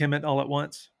Cyclades and Kemet all at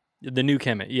once? The new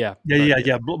Kemet, yeah.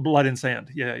 Yeah. Blood and Sand.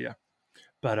 Yeah.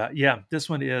 But this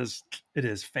one is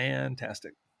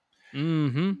fantastic.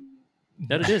 That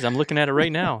it is. I'm looking at it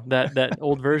right now. That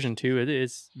old version too. It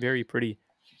is very pretty.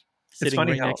 Sitting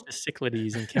right next to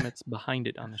Cyclades, and Kemet's behind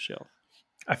it on the shelf.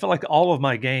 I feel like all of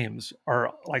my games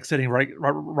are like sitting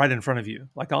right in front of you.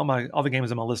 Like all the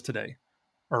games on my list today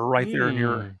are right there in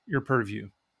your purview.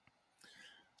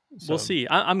 So, we'll see.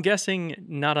 I'm guessing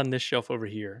not on this shelf over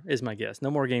here is my guess.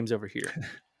 No more games over here.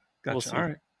 Gotcha. We'll see. All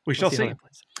right. We shall see.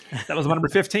 That was my number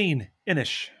 15,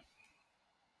 Inish.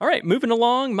 All right, moving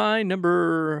along. My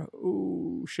number,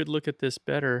 should look at this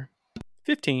better.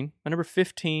 15. My number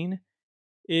 15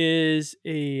 is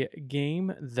a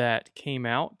game that came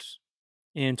out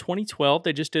in 2012.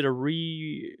 They just did a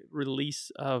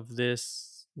re-release of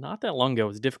this not that long ago. It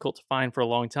was difficult to find for a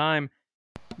long time.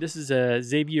 This is a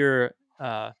Xavier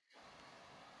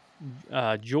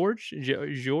George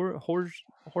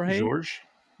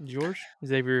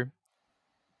Xavier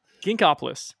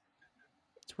Ginkopoulos.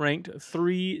 It's ranked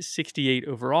 368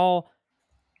 overall.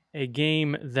 a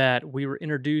game that we were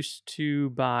introduced to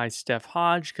by Steph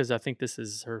Hodge because I think this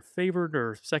is her favorite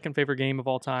or second favorite game of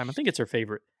all time. I think it's her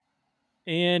favorite.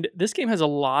 And this game has a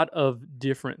lot of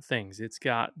different things. It's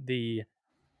got the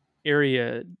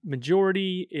area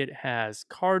majority, it has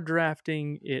card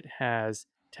drafting, it has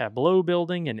tableau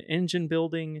building and engine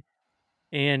building.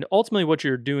 And ultimately, what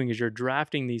you're doing is you're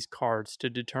drafting these cards to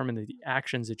determine the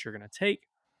actions that you're going to take.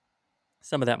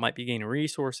 Some of that might be gaining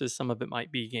resources, some of it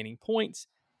might be gaining points.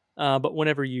 But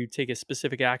whenever you take a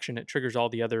specific action, it triggers all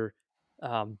the other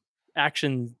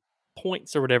action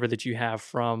points or whatever that you have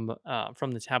from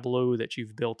the tableau that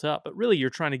you've built up. But really, you're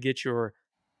trying to get your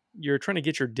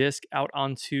disc out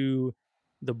onto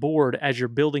the board as you're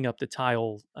building up the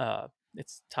tile.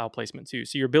 It's tile placement too.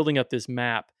 So you're building up this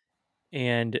map,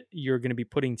 and you're going to be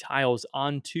putting tiles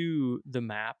onto the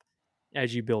map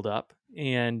as you build up,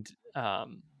 and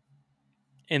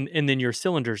then your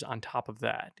cylinders on top of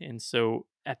that. And so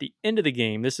at the end of the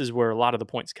game, this is where a lot of the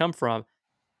points come from.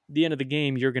 The end of the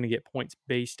game, you're going to get points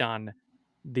based on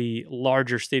the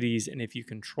larger cities and if you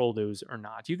control those or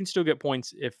not. You can still get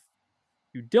points if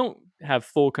you don't have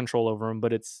full control over them,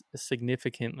 but it's a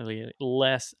significantly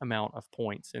less amount of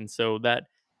points. And so that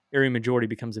area majority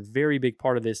becomes a very big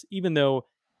part of this, even though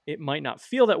it might not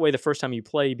feel that way the first time you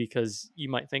play, because you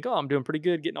might think, oh, I'm doing pretty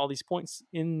good getting all these points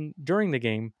in during the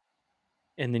game.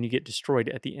 And then you get destroyed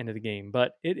at the end of the game.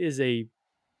 But it is a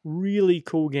really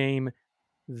cool game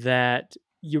that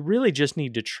you really just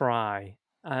need to try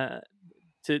to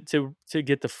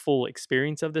get the full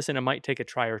experience of this. And it might take a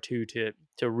try or two to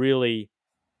really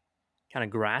kind of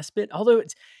grasp it. Although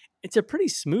it's a pretty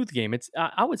smooth game.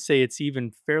 I would say it's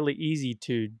even fairly easy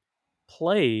to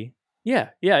play. Yeah,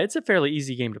 it's a fairly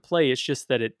easy game to play. It's just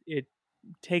that it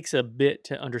takes a bit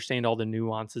to understand all the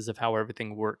nuances of how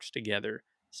everything works together,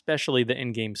 especially the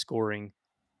in-game scoring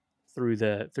through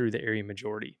the area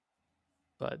majority.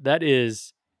 But that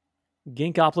is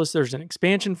Ginkopolis. There's an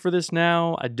expansion for this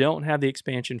now. I don't have the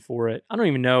expansion for it. I don't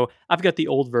even know. I've got the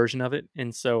old version of it,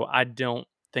 and so I don't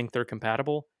think they're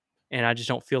compatible, and I just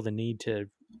don't feel the need to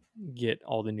get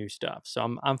all the new stuff.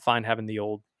 So I'm fine having the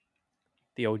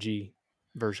OG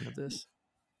version of this.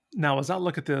 Now, as I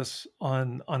look at this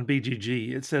on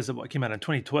BGG, it says that what came out in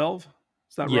 2012.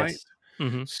 Is that Yes. right?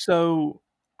 Mm-hmm. So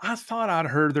I thought I'd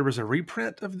heard there was a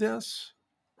reprint of this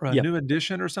or a new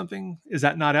edition or something. Is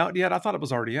that not out yet? I thought it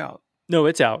was already out. No,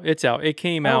 it's out. It's out. It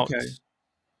came out. Okay.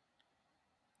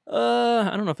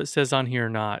 I don't know if it says on here or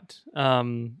not.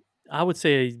 I would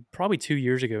say probably 2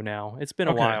 years ago now. It's been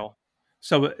a while.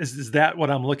 So is that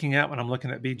what I'm looking at when I'm looking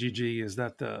at BGG? Is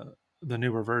that the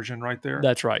newer version right there?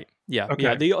 That's right. Yeah. Okay.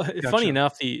 Yeah. Gotcha. Funny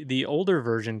enough, the older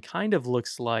version kind of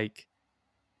looks like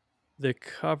the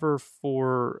cover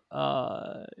for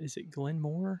is it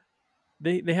Glenmore?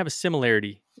 They have a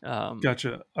similarity.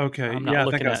 Gotcha. Okay. I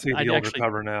think I see the older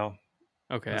cover now.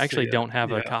 Okay. I actually don't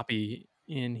have a copy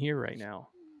in here right now.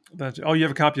 You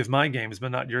have a copy of my games,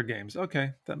 but not your games.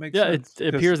 Okay, that makes sense.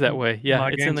 It appears that way. Yeah,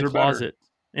 it's in the closet.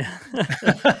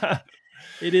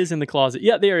 It is in the closet.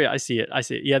 Yeah, there. I see it.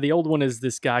 Yeah, the old one is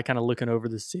this guy kind of looking over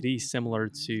the city, similar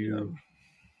to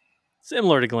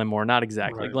Glenmore. Not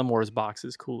exactly. Right. Glenmore's box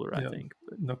is cooler, I think.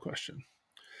 But no question.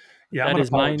 Yeah, that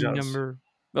is my number.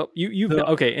 Oh, you've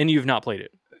okay, and you've not played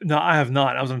it. No, I have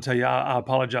not. I was going to tell you, I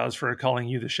apologize for calling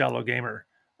you the shallow gamer,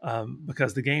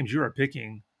 because the games you are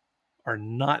picking are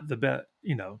not the best.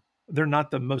 They're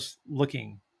not the best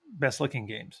looking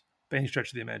games by any stretch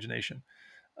of the imagination.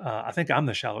 I think I'm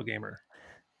the shallow gamer.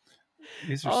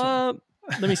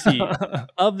 Let me see.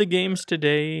 Of the games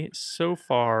today so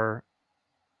far,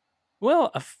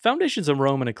 well, Foundations of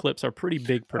Rome and Eclipse are pretty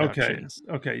big productions.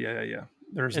 Okay, yeah.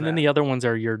 Then the other ones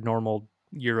are your normal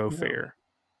Euro fare.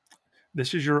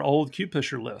 This is your old Cube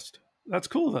Pusher list. That's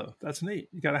cool though. That's neat.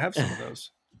 You got to have some of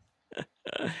those.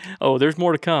 Oh, there's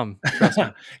more to come. Trust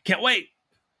me. Can't wait.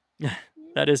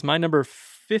 That is my number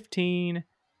 15,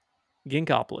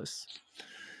 Ginkopolis.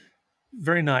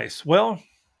 Very nice. Well,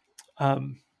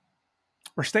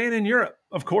 we're staying in Europe,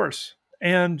 of course,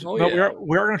 but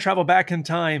we're going to travel back in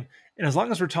time. And as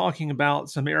long as we're talking about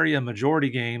some area majority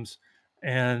games,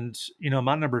 and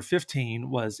my number 15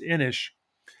 was Inis.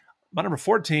 My number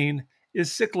 14 is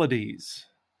Cyclades.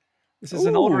 This is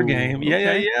an older game.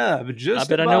 Okay. Yeah. But just I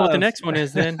bet I know what the next one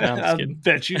is then. No, I'm just kidding. I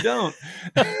bet you don't.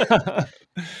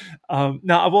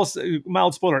 Now, I will say,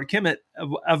 mild spoiler, Kemet,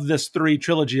 of this 3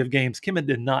 trilogy of games, Kemet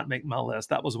did not make my list.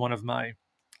 That was one of my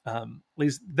my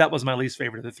least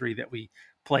favorite of the 3 that we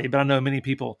played. But I know many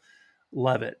people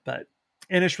love it. But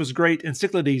Inis was great, and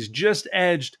Cyclades just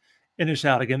edged Inis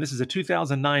out. Again, this is a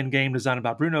 2009 game designed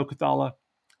by Bruno Cathala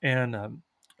and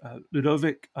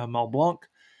Ludovic Malblanc.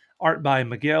 art by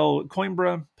Miguel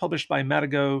Coimbra, published by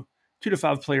Matago. 2 to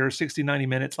 5 players, 60, 90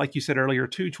 minutes. Like you said earlier,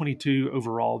 222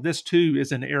 overall. This too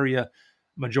is an area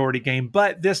majority game,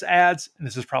 but this adds, and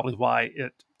this is probably why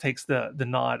it takes the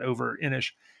nod over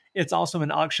Inish, it's also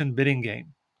an auction bidding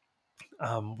game.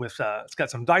 With it's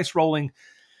got some dice rolling.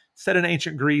 Set in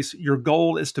ancient Greece, your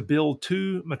goal is to build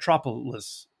two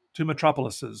metropolises,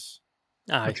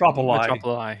 Aye, metropoli,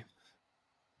 Metropoli.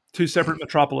 two separate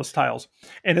metropolis tiles.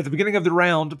 And at the beginning of the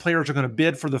round, players are going to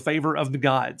bid for the favor of the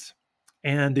gods.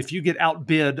 And if you get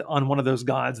outbid on one of those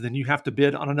gods, then you have to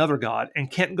bid on another god and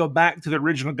can't go back to the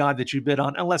original god that you bid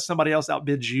on unless somebody else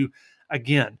outbids you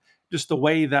again. Just the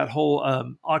way that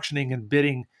whole auctioning and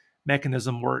bidding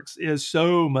mechanism works is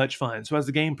so much fun. So as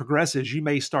the game progresses, you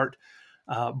may start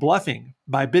bluffing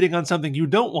by bidding on something you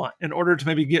don't want in order to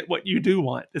maybe get what you do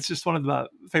want. It's just one of the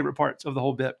favorite parts of the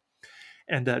whole bit.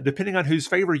 And depending on whose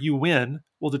favor you win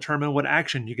will determine what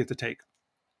action you get to take.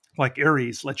 Like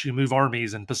Ares lets you move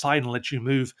armies, and Poseidon lets you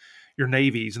move your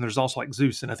navies. And there's also like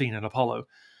Zeus and Athena and Apollo.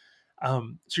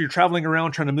 So you're traveling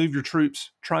around trying to move your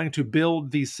troops, trying to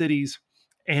build these cities.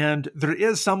 And there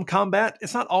is some combat.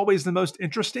 It's not always the most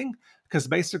interesting because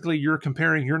basically you're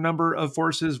comparing your number of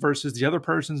forces versus the other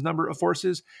person's number of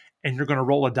forces. And you're going to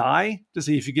roll a die to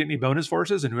see if you get any bonus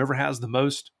forces. And whoever has the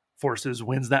most forces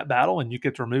wins that battle, and you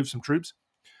get to remove some troops.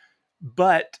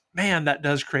 But man, that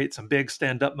does create some big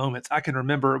stand-up moments. I can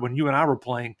remember when you and I were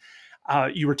playing,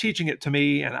 you were teaching it to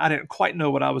me, and I didn't quite know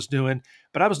what I was doing,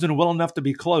 but I was doing well enough to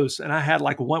be close. And I had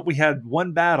we had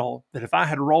one battle that if I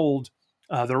had rolled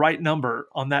the right number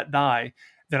on that die,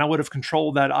 then I would have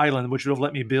controlled that island, which would have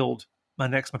let me build my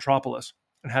next metropolis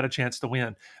and had a chance to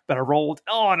win. But I rolled,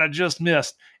 and I just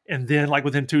missed. And then like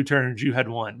within 2 turns, you had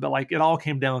won. But like it all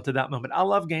came down to that moment. I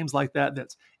love games like that.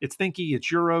 It's thinky,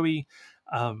 it's Euro-y.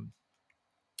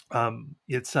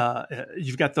 It's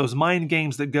you've got those mind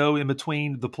games that go in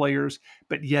between the players,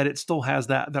 but yet it still has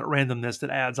that randomness that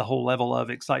adds a whole level of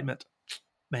excitement.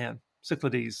 Man,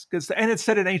 Cyclades, and it's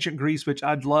set in ancient Greece, which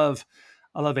I love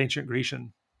ancient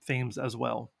Grecian themes as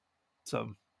well.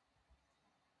 So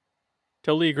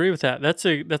Totally agree with that. That's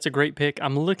a great pick.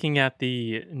 I'm looking at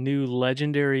the new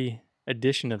legendary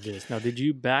edition of this. Now, did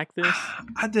you back this?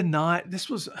 I did not.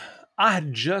 I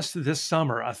had just this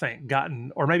summer, I think,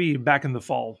 gotten, or maybe back in the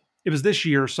fall. It was this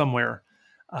year somewhere.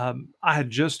 I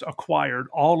had just acquired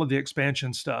all of the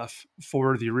expansion stuff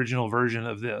for the original version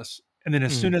of this. And then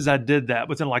as soon as I did that,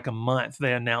 within like a month,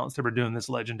 they announced they were doing this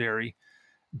legendary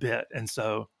bit. And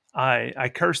so I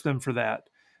cursed them for that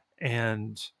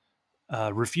and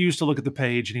refused to look at the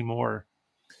page anymore.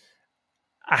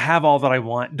 I have all that I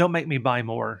want. Don't make me buy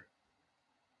more.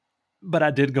 But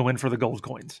I did go in for the gold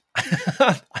coins.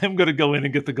 I'm going to go in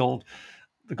and get the gold.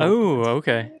 Oh,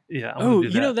 okay. Yeah.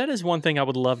 That is one thing I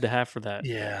would love to have for that.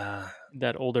 Yeah.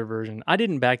 That older version. I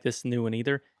didn't back this new one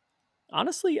either.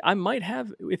 Honestly, I might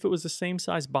have if it was the same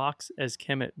size box as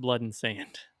Kemet Blood and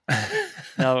Sand.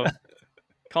 Now,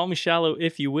 call me shallow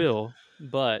if you will,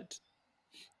 but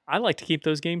I like to keep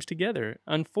those games together.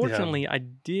 Unfortunately, I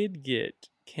did get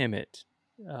Kemet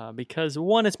because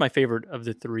one, it's my favorite of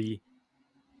the 3.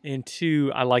 And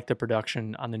 2, I like the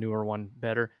production on the newer one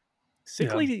better.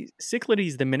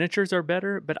 Cyclades, the miniatures are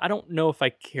better, but I don't know if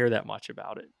I care that much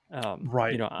about it.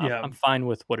 Right. I'm fine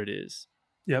with what it is.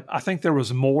 Yep. I think there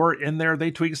was more in there.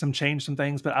 They tweaked changed some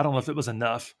things, but I don't know if it was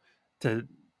enough the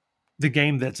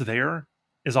game that's there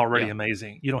is already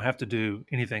amazing. You don't have to do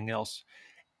anything else.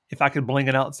 If I could bling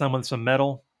it out some with some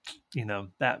metal,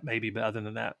 that maybe, but other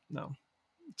than that, no,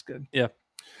 it's good. Yeah.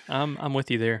 I'm with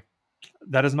you there.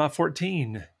 That is my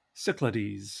 14,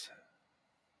 Cyclades.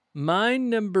 My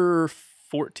number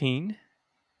 14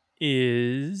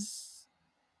 is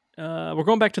we're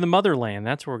going back to the motherland.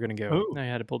 That's where we're going to go. Ooh. I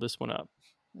had to pull this one up.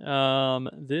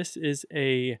 This is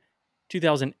a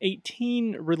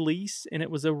 2018 release, and it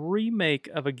was a remake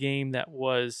of a game that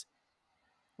was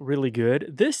really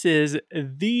good. This is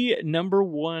the number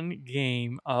 1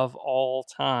 game of all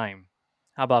time.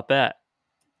 How about that?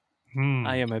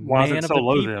 I am a man of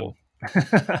the people.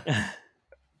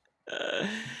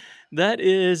 That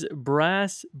is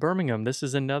Brass Birmingham. This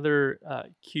is another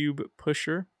cube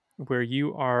pusher where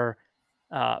you are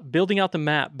building out the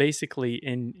map, basically,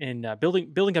 in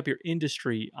building up your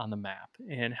industry on the map.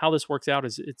 And how this works out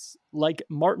is it's like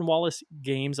Martin Wallace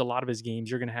games. A lot of his games,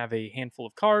 you're going to have a handful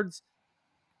of cards,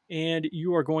 and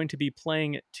you are going to be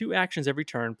playing 2 actions every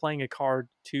turn, playing a card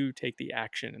to take the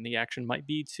action. And the action might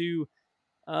be to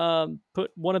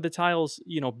put one of the tiles,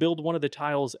 build one of the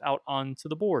tiles out onto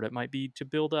the board. It might be to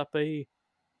build up a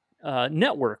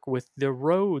network with the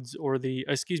roads or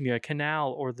a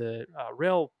canal or the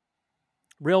rail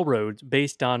railroads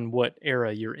based on what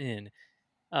era you're in.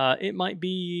 It might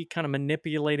be kind of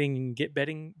manipulating and get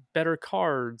better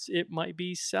cards. It might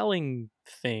be selling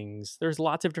things. There's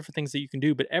lots of different things that you can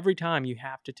do, but every time you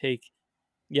have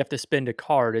to spend a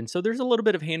card. And so there's a little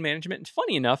bit of hand management. And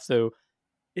funny enough, though,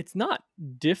 it's not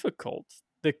difficult.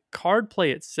 The card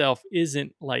play itself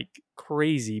isn't like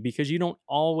crazy because you don't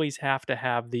always have to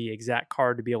have the exact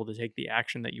card to be able to take the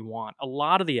action that you want. A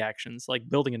lot of the actions, like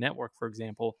building a network, for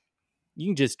example, you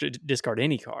can just discard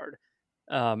any card.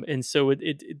 And so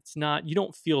it's not, you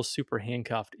don't feel super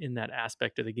handcuffed in that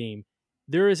aspect of the game.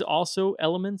 There is also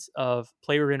elements of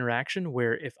player interaction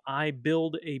where if I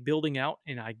build a building out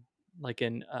and I like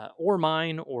an ore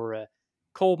mine or a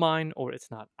coal mine, or it's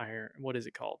not iron, what is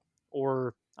it called?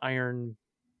 Or iron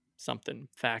something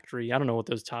factory. I don't know what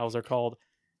those tiles are called.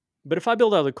 But if I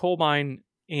build out a coal mine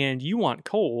and you want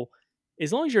coal,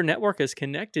 as long as your network is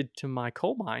connected to my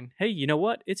coal mine, hey, you know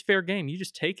what? It's fair game. You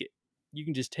just take it. You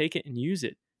can just take it and use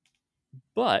it.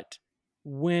 But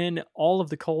when all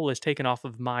of the coal is taken off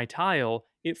of my tile,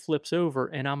 it flips over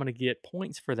and I'm going to get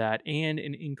points for that and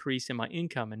an increase in my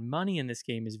income. And money in this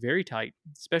game is very tight,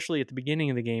 especially at the beginning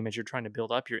of the game as you're trying to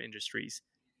build up your industries.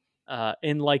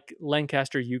 And like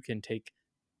Lancaster, you can take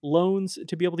loans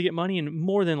to be able to get money, and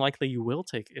more than likely you will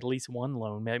take at least one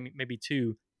loan, maybe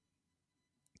two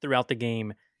throughout the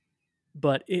game.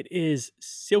 But it is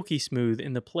silky smooth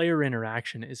and the player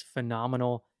interaction is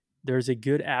phenomenal. There's a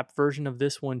good app version of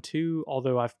this one too,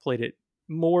 although I've played it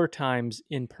more times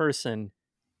in person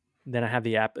than I have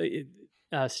the app.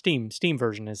 Steam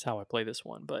version is how I play this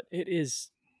one, but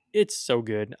it's so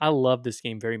good. I love this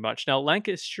game very much. Now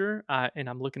Lancashire, and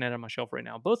I'm looking at it on my shelf right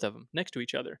now, both of them next to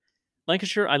each other.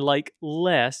 Lancashire I like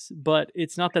less, but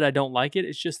it's not that I don't like it.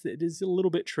 It's just that it is a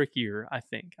little bit trickier, I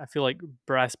think. I feel like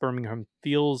Brass Birmingham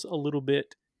feels a little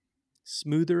bit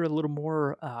smoother, a little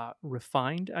more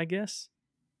refined, I guess.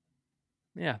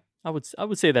 Yeah, I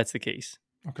would say that's the case.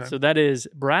 Okay. So that is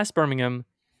Brass Birmingham,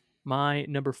 my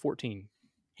number 14.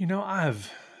 You know,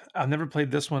 I've never played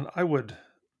this one. I would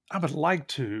like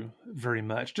to very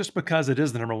much, just because it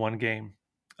is the number one game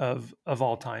of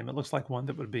all time. It looks like one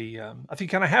that would be, I think you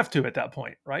kind of have to at that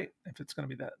point, right? If it's going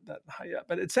to be that high up.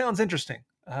 But it sounds interesting.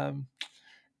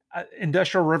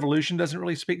 Industrial Revolution doesn't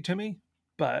really speak to me,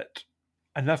 but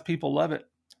enough people love it.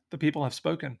 The people have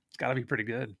spoken. It's got to be pretty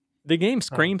good. The game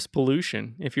screams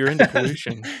pollution. If you're into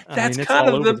pollution, that's kind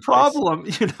of the problem.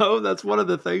 You know, that's one of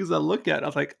the things I look at. I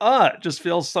was like, it just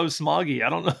feels so smoggy. I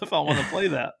don't know if I want to play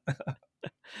that.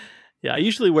 Yeah, I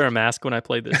usually wear a mask when I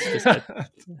play this. Just I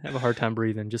have a hard time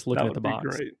breathing just looking at the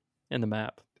box and the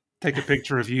map. Take a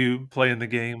picture of you playing the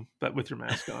game, but with your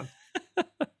mask on.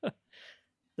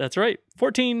 That's right.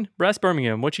 14, Brass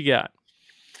Birmingham. What you got?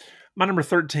 My number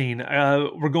 13.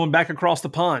 We're going back across the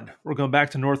pond. We're going back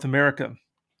to North America.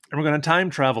 And we're going to time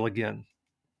travel again.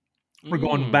 We're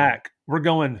going back. We're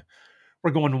going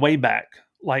way back,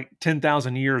 like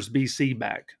 10,000 years BC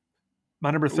back. My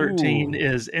number 13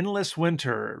 is Endless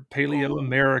Winter, Paleo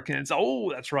Americans.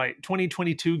 Oh, that's right.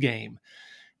 2022 game.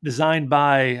 Designed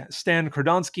by Stan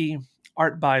Kordonsky,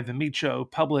 art by Vimicho,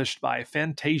 published by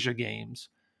Fantasia Games.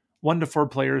 1 to 4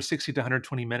 players, 60 to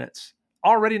 120 minutes.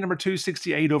 Already number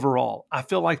 268 overall. I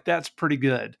feel like that's pretty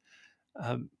good.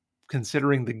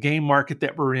 Considering the game market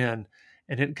that we're in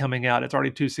and it coming out, it's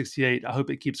already 268. I hope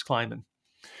it keeps climbing.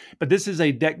 But this is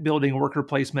a deck building, worker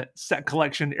placement, set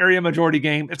collection, area majority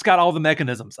game. It's got all the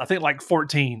mechanisms. I think like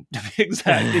 14 to be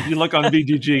exact. If you look on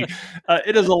BGG,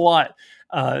 it is a lot.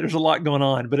 There's a lot going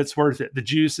on, but it's worth it. The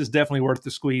juice is definitely worth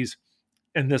the squeeze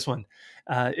in this one.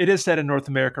 It is set in North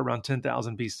America around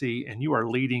 10,000 BC, and you are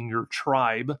leading your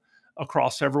tribe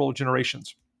across several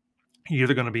generations. You're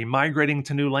either going to be migrating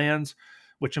to new lands,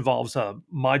 which involves a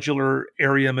modular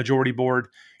area majority board.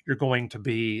 You're going to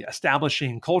be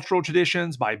establishing cultural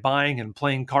traditions by buying and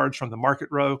playing cards from the market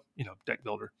row, deck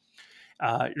builder.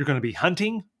 You're going to be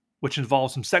hunting, which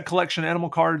involves some set collection animal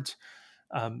cards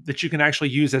that you can actually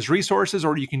use as resources,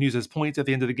 or you can use as points at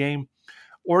the end of the game.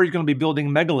 Or you're going to be building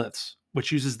megaliths,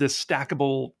 which uses this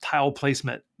stackable tile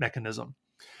placement mechanism.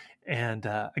 And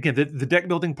again, the deck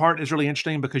building part is really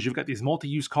interesting because you've got these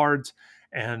multi-use cards,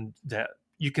 and that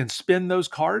you can spin those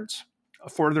cards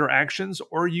for their actions,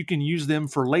 or you can use them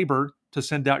for labor to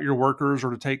send out your workers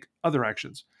or to take other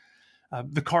actions.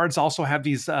 The cards also have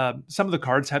these, some of the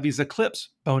cards have these eclipse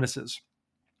bonuses,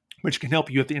 which can help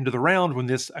you at the end of the round when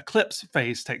this eclipse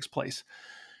phase takes place.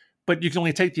 But you can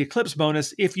only take the eclipse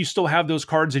bonus if you still have those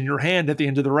cards in your hand at the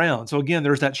end of the round. So again,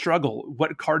 there's that struggle.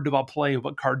 What card do I play?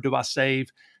 What card do I save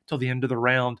till the end of the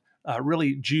round?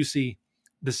 Really juicy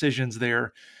decisions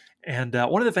there. And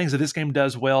one of the things that this game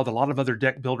does well that a lot of other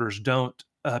deck builders don't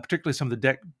particularly some of the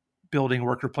deck building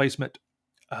worker placement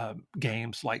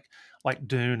games like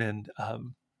Dune and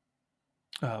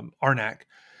Arnak.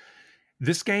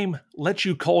 This game lets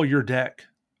you cull your deck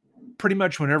pretty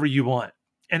much whenever you want.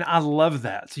 And I love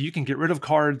that. So you can get rid of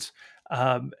cards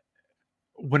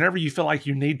whenever you feel like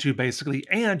you need to, basically,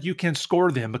 and you can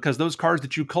score them because those cards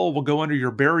that you cull will go under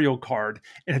your burial card.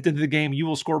 And at the end of the game, you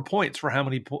will score points for how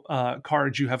many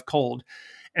cards you have culled.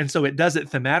 And so it does it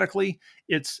thematically.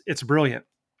 It's brilliant.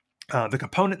 The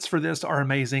components for this are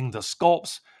amazing. The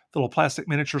sculpts, the little plastic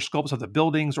miniature sculpts of the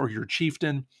buildings or your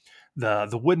chieftain.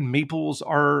 The wooden meeples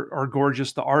are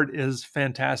gorgeous. The art is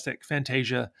fantastic.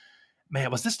 Fantasia. Man,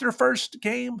 was this their first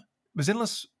game? Was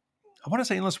Endless? I want to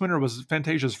say Endless Winter was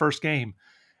Fantasia's first game.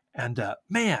 And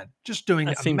man, just doing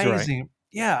That seems amazing. right.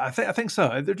 Yeah, I think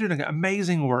so. They're doing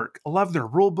amazing work. I love their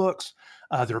rule books,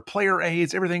 their player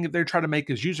aids, everything that they try to make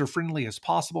as user friendly as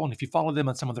possible. And if you follow them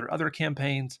on some of their other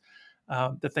campaigns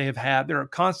that they have had, they're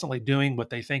constantly doing what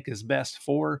they think is best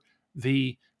for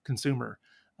the consumer,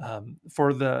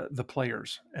 for the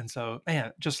players. And so,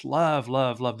 man, just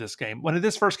love this game. When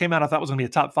this first came out, I thought it was going to be a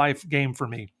top 5 game for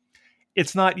me.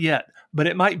 It's not yet, but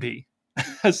it might be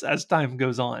as time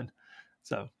goes on.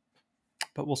 So,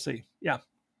 but we'll see. Yeah.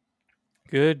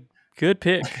 Good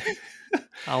pick.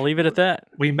 I'll leave it at that.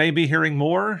 We may be hearing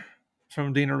more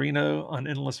from Dean Arino on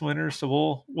Endless Winter,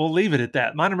 so we'll leave it at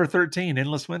that. My number 13,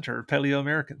 Endless Winter, Paleo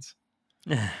Americans.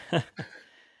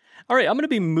 All right, I'm going to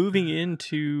be moving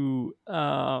into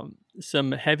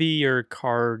some heavier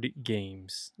card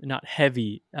games. Not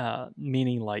heavy,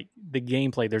 meaning like the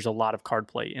gameplay. There's a lot of card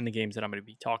play in the games that I'm going to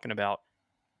be talking about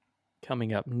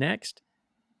coming up next.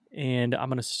 And I'm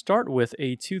going to start with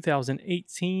a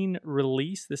 2018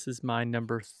 release. This is my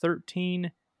number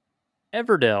 13,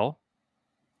 Everdell,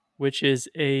 which is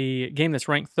a game that's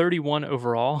ranked 31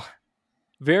 overall.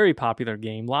 Very popular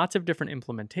game. Lots of different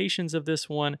implementations of this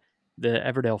one. The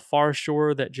Everdell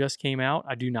Farshore that just came out,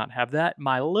 I do not have that.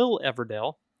 My Lil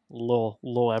Everdell, Lil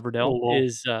Everdell,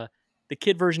 is the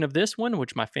kid version of this one,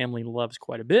 which my family loves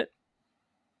quite a bit.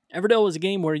 Everdell is a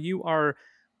game where you are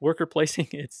worker placing.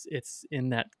 It's in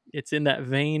that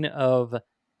vein of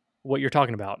what you're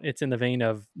talking about. It's in the vein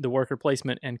of the worker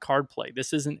placement and card play.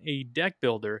 This isn't a deck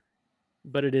builder,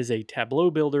 but it is a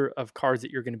tableau builder of cards that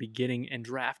you're going to be getting and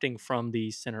drafting from the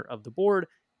center of the board.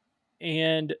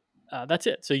 And that's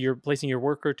it. So you're placing your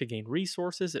worker to gain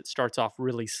resources. It starts off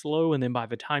really slow, and then by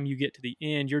the time you get to the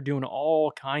end, you're doing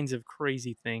all kinds of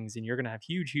crazy things, and you're going to have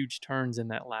huge turns in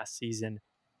that last season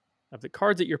of the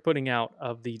cards that you're putting out,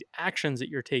 of the actions that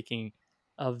you're taking,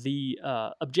 of the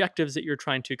objectives that you're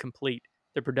trying to complete.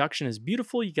 The production is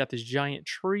beautiful. You got this giant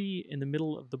tree in the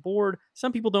middle of the board.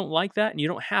 Some people don't like that, and you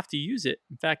don't have to use it.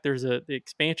 In fact, the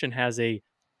expansion has a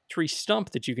tree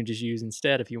stump that you can just use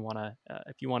instead if you want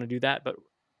to do that. But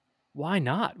why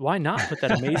not? Why not put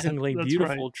that amazingly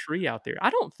beautiful tree out there? I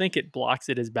don't think it blocks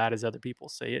it as bad as other people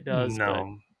say it does.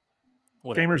 No,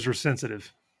 but gamers are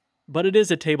sensitive. But it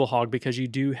is a table hog because you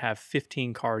do have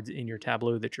 15 cards in your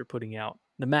tableau that you're putting out.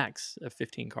 The max of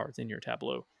 15 cards in your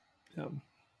tableau.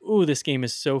 Ooh, this game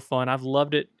is so fun. I've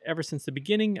loved it ever since the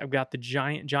beginning. I've got the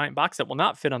giant box that will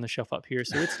not fit on the shelf up here,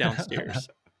 so it's downstairs.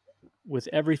 With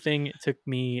everything, it took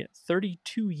me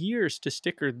 32 years to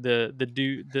sticker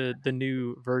the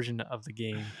new version of the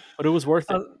game, but it was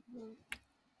worth it.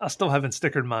 I still haven't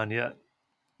stickered mine yet.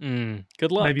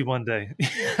 Good luck. Maybe one day.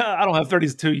 I don't have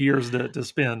 32 years to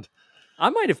spend. I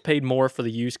might have paid more for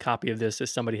the used copy of this if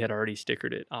somebody had already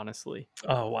stickered it, honestly.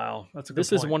 Oh, wow. That's a good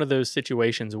This point. is one of those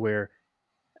situations where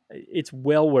it's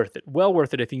well worth it. Well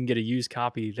worth it if you can get a used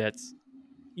copy that's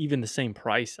even the same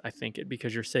price, I think,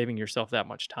 because you're saving yourself that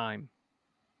much time.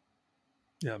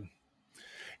 Yeah.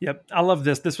 Yep. I love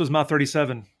this. This was my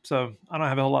 37, so I don't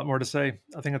have a whole lot more to say.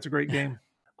 I think it's a great game.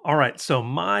 All right. So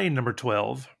my number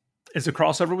 12 is a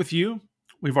crossover with you.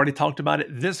 We've already talked about it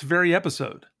this very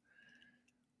episode.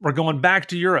 We're going back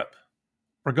to Europe.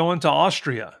 We're going to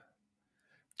Austria.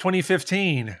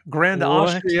 2015, Grand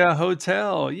Austria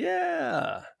Hotel.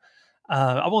 Yeah.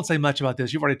 I won't say much about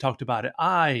this. You've already talked about it.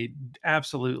 I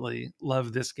absolutely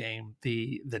love this game.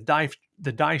 The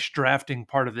dice drafting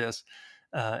part of this,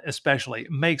 especially,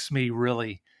 makes me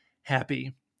really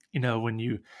happy. You know, when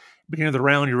you beginning of the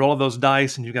round, you roll all those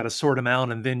dice and you got to sort them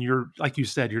out, and then you're, like you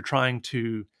said, you're trying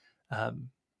to.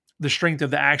 The strength of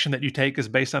the action that you take is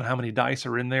based on how many dice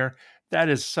are in there. That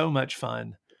is so much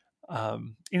fun.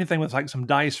 Anything with like some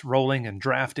dice rolling and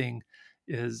drafting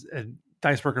is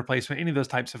dice worker placement. Any of those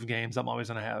types of games, I'm always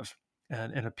going to have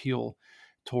an appeal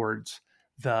towards.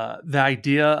 The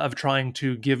idea of trying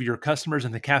to give your customers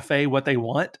in the cafe what they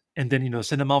want, and then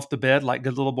send them off to bed like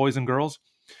good little boys and girls,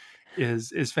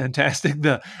 is fantastic.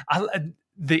 The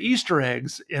Easter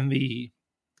eggs on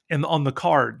the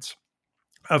cards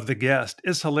of the guest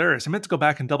is hilarious. I meant to go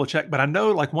back and double check, but I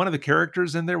know like one of the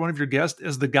characters in there, one of your guests,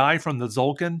 is the guy from the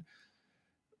Zolkin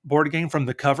board game from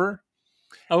the cover.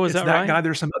 Oh, is It's that that right? guy.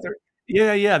 There's some other,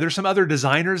 yeah. There's some other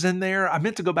designers in there. I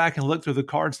meant to go back and look through the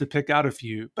cards to pick out a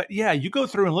few, but yeah, you go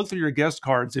through and look through your guest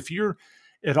cards. If you're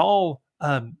at all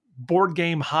board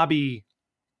game hobby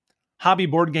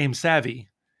board game savvy,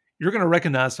 you're going to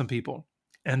recognize some people,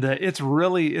 and it's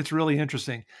really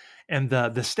interesting. And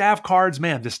the staff cards,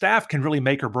 man, the staff can really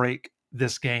make or break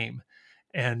this game.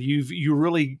 And you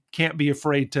really can't be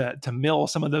afraid to mill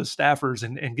some of those staffers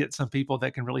and get some people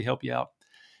that can really help you out.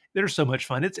 They're so much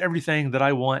fun. It's everything that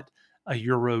I want a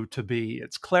Euro to be.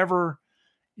 It's clever,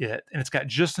 and it's got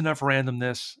just enough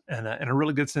randomness and a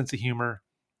really good sense of humor.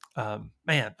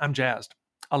 Man, I'm jazzed.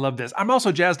 I love this. I'm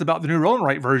also jazzed about the new Roll and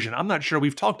Write version. I'm not sure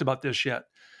we've talked about this yet,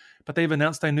 but they've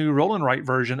announced a new Roll and Write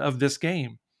version of this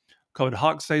game called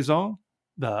Hawk Saison,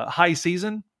 the High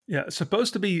Season. Yeah, it's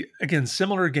supposed to be again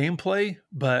similar gameplay,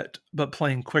 but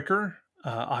playing quicker.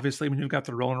 Obviously, when you've got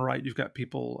the Roll and Write, you've got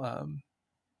people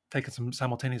taking some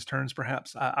simultaneous turns.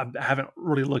 Perhaps I haven't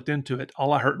really looked into it.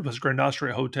 All I heard was Grand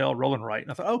Austria Hotel Roll and Write,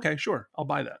 and I thought, okay, sure, I'll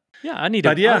buy that. Yeah, I need to.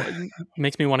 But yeah,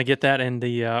 Makes me want to get that and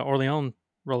the Orleans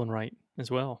Roll and Write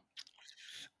as well.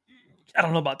 I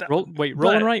don't know about that one.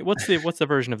 Roll and Write. What's the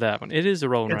version of that one? It is a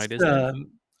Roll and It's Write, isn't it?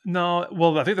 No,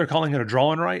 well, I think they're calling it a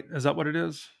Draw and Write. Is that what it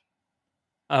is?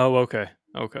 Oh, okay.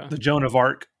 Okay. The Joan of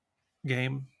Arc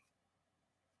game,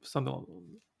 something.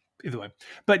 Either way,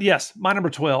 but yes, my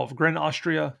number 12, Grand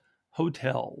Austria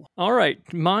Hotel. All right,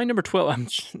 my number 12. I'm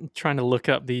trying to look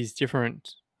up these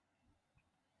different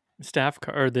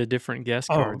or the different guest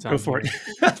cards. Go for here.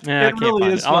 it. Nah, It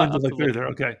really is fun to look look through there.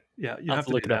 Okay, yeah, you I'll have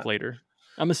to look do it up that. later.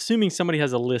 I'm assuming somebody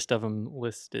has a list of them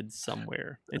listed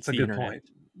somewhere. That's a good point.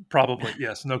 Probably,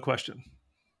 yes, no question.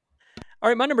 All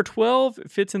right, my number 12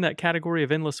 fits in that category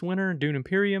of Endless Winter, Dune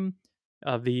Imperium,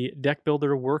 the deck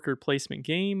builder worker placement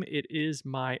game. It is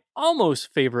my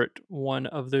almost favorite one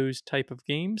of those type of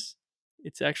games.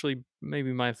 It's actually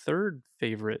maybe my third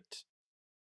favorite.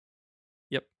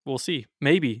 Yep, we'll see.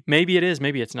 Maybe it is,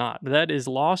 maybe it's not. But that is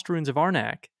Lost Ruins of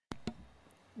Arnak.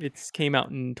 It came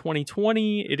out in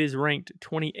 2020. It is ranked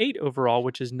 28 overall,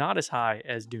 which is not as high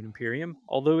as Dune Imperium,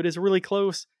 although it is really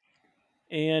close.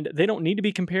 And they don't need to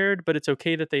be compared, but it's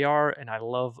okay that they are. And I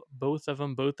love both of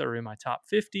them. Both are in my top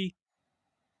 50.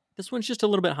 This one's just a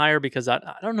little bit higher because I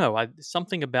don't know.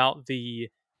 Something about the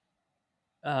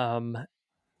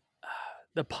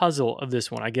puzzle of this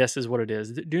one, I guess, is what it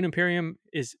is. Dune Imperium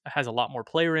has a lot more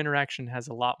player interaction, has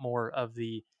a lot more of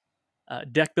the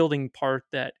deck building part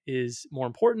that is more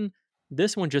important.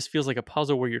 This one just feels like a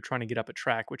puzzle where you're trying to get up a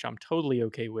track, which I'm totally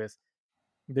okay with.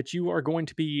 That you are going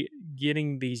to be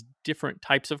getting these different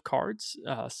types of cards,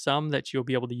 some that you'll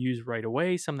be able to use right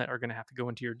away, some that are going to have to go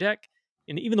into your deck.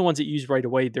 And even the ones that you use right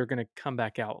away, they're going to come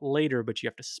back out later, but you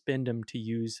have to spend them to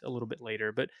use a little bit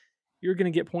later. But you're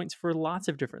going to get points for lots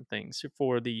of different things.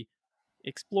 For the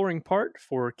exploring part,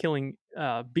 for killing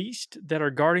beasts that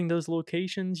are guarding those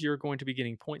locations, you're going to be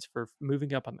getting points for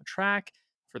moving up on the track,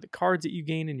 for the cards that you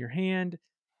gain in your hand.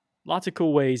 Lots of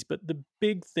cool ways, but the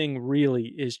big thing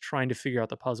really is trying to figure out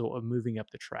the puzzle of moving up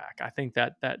the track. I think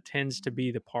that tends to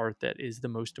be the part that is the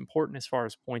most important as far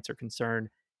as points are concerned.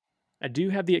 I do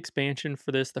have the expansion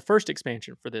for this, the first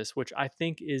expansion for this, which I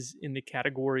think is in the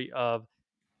category of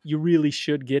you really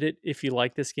should get it if you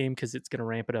like this game because it's going to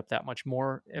ramp it up that much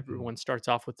more. Everyone starts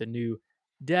off with a new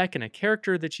deck and a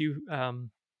character that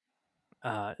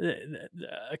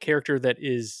a character that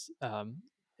is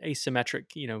asymmetric.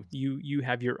 You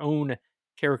have your own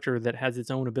character that has its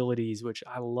own abilities, which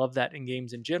I love that in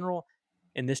games in general.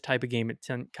 In this type of game, it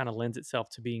kind of lends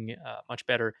itself to being much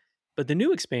better. But the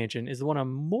new expansion is the one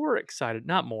I'm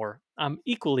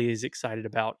equally as excited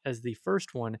about as the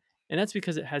first one, and that's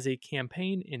because it has a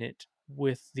campaign in it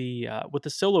with the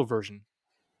solo version.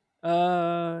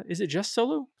 Is it just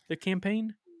solo, the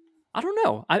campaign? I don't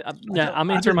know. I'm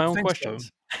answering my own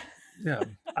questions. So. Yeah,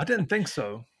 I didn't think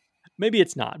so. Maybe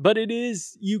it's not, but it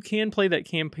is. You can play that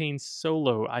campaign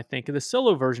solo. I think the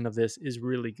solo version of this is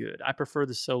really good. I prefer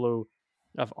the solo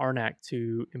of Arnak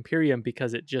to Imperium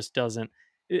because it just doesn't.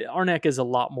 Arnak is a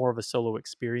lot more of a solo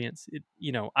experience.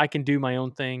 I can do my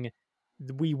own thing.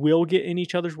 We will get in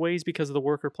each other's ways because of the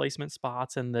worker placement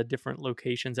spots and the different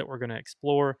locations that we're going to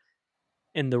explore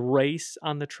and the race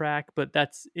on the track, but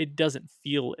it doesn't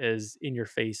feel as in your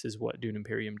face as what Dune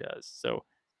Imperium does. So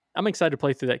I'm excited to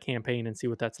play through that campaign and see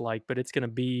what that's like, but it's going to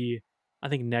be, I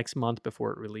think, next month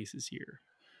before it releases here.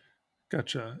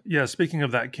 Gotcha. Yeah, speaking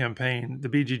of that campaign, the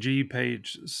BGG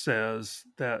page says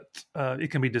that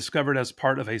it can be discovered as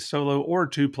part of a solo or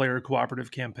two-player cooperative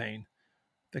campaign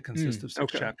that consists of six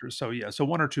Okay. chapters. So yeah, so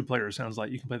one or two players sounds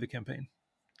like you can play the campaign.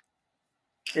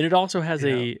 And it also has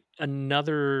Yeah,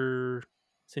 another,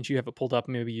 since you have it pulled up,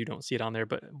 maybe you don't see it on there,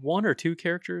 but one or two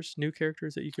characters, new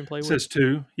characters that you can play it with, says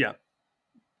two. Yeah,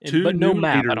 and two but no new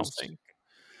map, I don't leaders. think.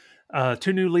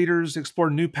 Two new leaders explore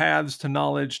new paths to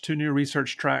knowledge, two new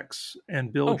research tracks,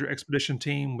 and build Oh, your expedition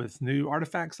team with new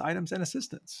artifacts, items, and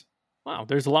assistants. wow,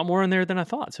 there's a lot more in there than I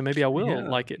thought. So maybe I will Yeah,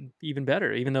 like it even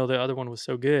better, even though the other one was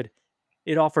so good.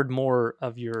 It offered more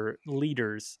of your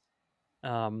leaders.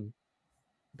 Um,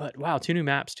 but wow, two new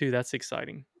maps too. That's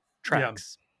exciting. yeah,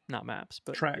 Tracks, not maps,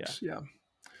 but yeah. tracks. Yeah,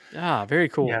 Ah, very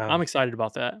cool. yeah. I'm excited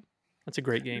about that. That's a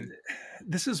great game.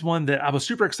 This is one that I was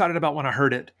super excited about when I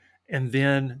heard it. And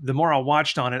then the more I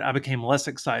watched on it, I became less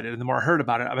excited. And the more I heard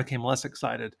about it, I became less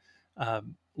excited.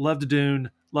 Loved Dune,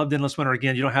 loved Endless Winter.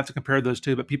 Again, you don't have to compare those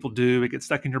two, but people do. It gets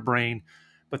stuck in your brain.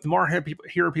 But the more I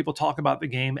hear people talk about the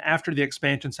game after the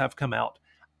expansions have come out,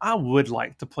 I would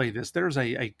like to play this. There's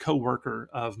a coworker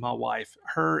of my wife,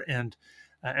 her and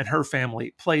her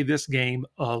family play this game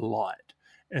a lot.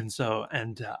 And so,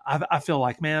 I feel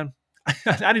like, man,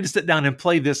 I need to sit down and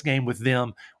play this game with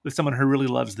them, with someone who really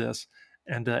loves this,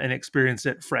 and experience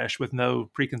it fresh with no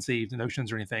preconceived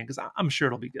notions or anything. Because I'm sure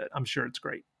it'll be good. I'm sure it's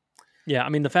great. Yeah, I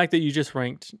mean the fact that you just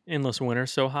ranked Endless Winter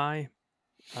so high.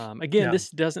 Again, Yeah, this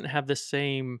doesn't have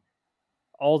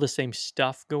all the same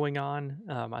stuff going on.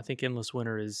 I think Endless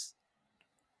Winter is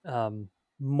um,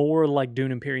 more like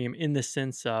Dune Imperium in the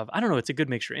sense of, I don't know, it's a good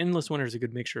mixture. Endless Winter is a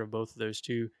good mixture of both of those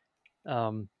two.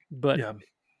 But yeah,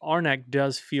 Arnak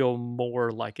does feel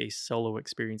more like a solo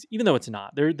experience, even though it's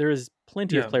not. There is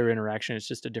plenty of yeah, player interaction. It's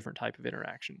just a different type of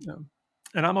interaction. yeah.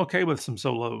 And I'm okay with some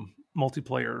solo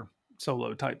multiplayer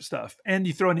solo type stuff. And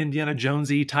you throw an Indiana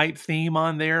Jonesy type theme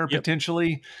on there Yep.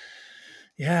 potentially.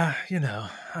 Yeah,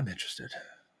 I'm interested.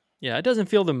 Yeah, it doesn't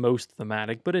feel the most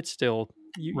thematic, but it's still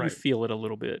you Right. feel it a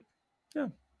little bit. Yeah.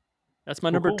 That's my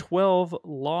Cool. number Cool. 12,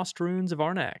 Lost Runes of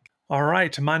Arnak. All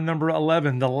right, to my number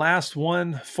 11, the last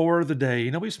one for the day.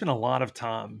 We've spent a lot of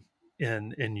time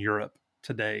in Europe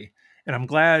today, and I'm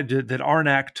glad that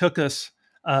Arnak took us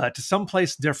to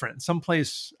someplace different,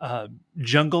 someplace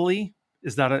jungly.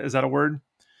 Is that a word?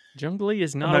 Jungly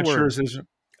is I'm not a not sure. word. Is Just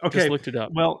okay. looked it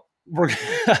up. Well, we're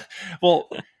well.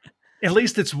 At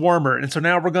least it's warmer, and so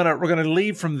now we're gonna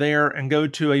leave from there and go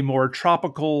to a more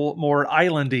tropical, more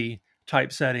islandy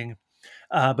type setting.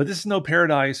 But this is no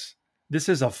paradise. This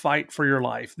is a fight for your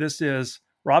life. This is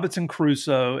Robinson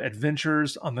Crusoe: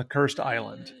 Adventures on the Cursed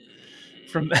Island.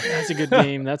 From That's a good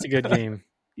game. That's a good game.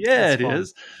 yeah, That's it fun.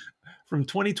 is from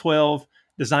 2012.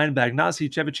 Designed by Ignacy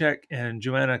Cevicek and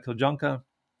Joanna Kiljanka.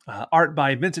 Art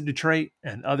by Vincent Dutrait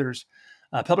and others.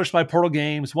 Published by Portal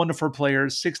Games, 1 to 4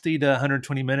 players, 60 to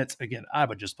 120 minutes. Again, I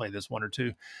would just play this one or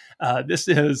two. This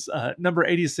is number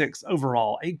 86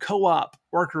 overall, a co op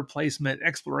worker placement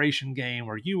exploration game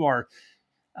where you are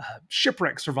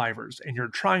shipwreck survivors and you're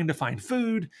trying to find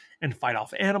food and fight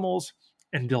off animals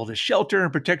and build a shelter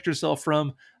and protect yourself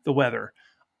from the weather.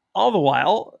 All the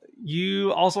while,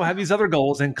 you also have these other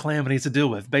goals and calamities to deal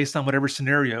with based on whatever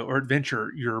scenario or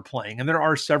adventure you're playing. And there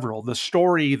are several. The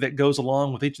story that goes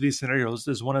along with each of these scenarios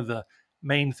is one of the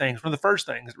main things, one of the first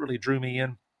things that really drew me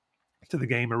in to the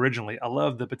game originally. I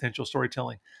love the potential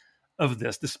storytelling of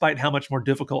this, despite how much more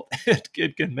difficult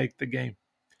it can make the game.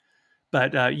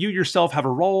 But you yourself have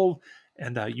a role,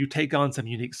 and you take on some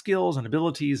unique skills and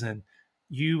abilities, and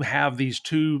you have these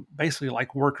two basically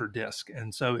like worker disc.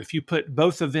 And so if you put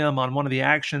both of them on one of the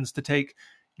actions to take,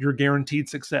 you're guaranteed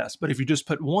success. But if you just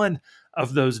put one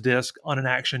of those discs on an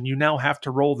action, you now have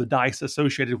to roll the dice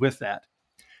associated with that.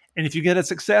 And if you get a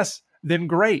success, then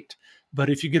great. But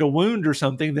if you get a wound or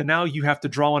something, then now you have to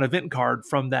draw an event card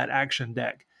from that action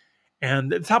deck. And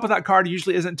the top of that card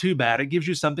usually isn't too bad. It gives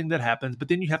you something that happens, but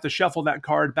then you have to shuffle that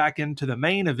card back into the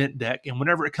main event deck. And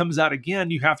whenever it comes out again,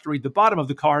 you have to read the bottom of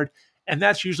the card, and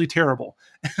that's usually terrible.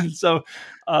 And so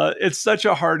it's such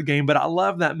a hard game, but I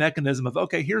love that mechanism of,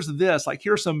 okay, here's this, like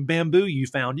here's some bamboo you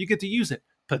found. You get to use it.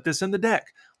 Put this in the deck.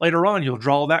 Later on, you'll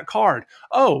draw that card.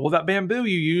 Oh, well, that bamboo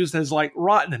you used is like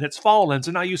rotten and it's fallen. So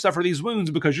now you suffer these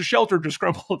wounds because your shelter just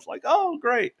crumbled. It's like, oh,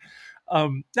 great.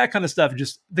 That kind of stuff.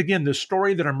 Just again, the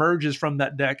story that emerges from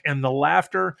that deck and the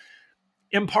laughter,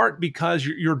 in part because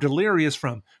you're delirious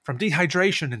from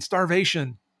dehydration and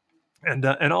starvation, and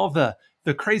all the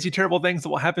crazy, terrible things that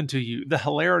will happen to you. The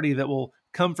hilarity that will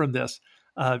come from this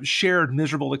shared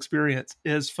miserable experience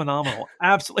is phenomenal.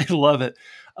 Absolutely love it.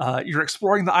 You're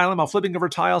exploring the island while flipping over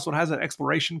tiles, so it has an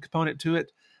exploration component to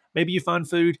it. Maybe you find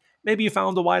food. maybe you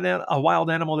found a wild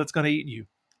animal that's going to eat you.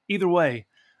 Either way,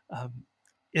 um,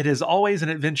 it is always an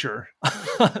adventure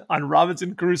on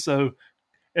Robinson Crusoe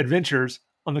Adventures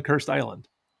on the Cursed Island.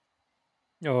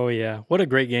 Oh yeah, what a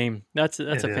great game! That's It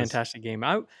a is. fantastic game.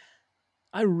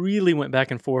 I really went back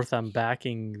and forth on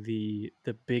backing the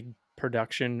big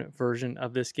production version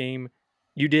of this game.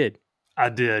 You did. I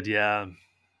did, yeah.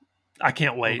 I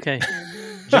can't wait. Okay.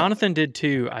 Jonathan did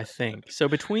too, I think. So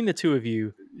between the two of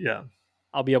you, Yeah,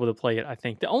 I'll be able to play it, I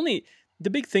think. The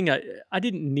big thing I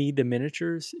didn't need the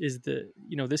miniatures is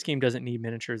this game doesn't need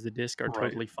miniatures. The discs are right.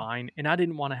 totally fine. And I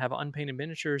didn't want to have unpainted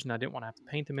miniatures and I didn't want to have to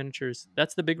paint the miniatures.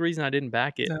 That's the big reason I didn't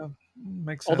back it. No,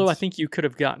 makes Although I sense. think you could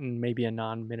have gotten maybe a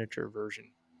non-miniature version.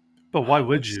 But why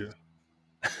would Which you?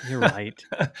 you're right.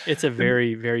 It's a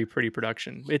very, very pretty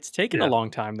production. It's taken a Yeah, long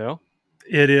time though.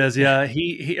 it is. Yeah,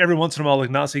 he every once in a while,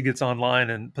 Ignacy gets online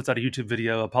and puts out a YouTube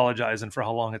video apologizing for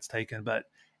how long it's taken. But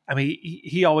I mean,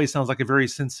 he always sounds like a very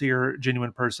sincere,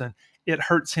 genuine person. It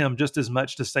hurts him just as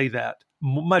much to say that,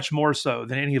 much more so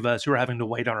than any of us who are having to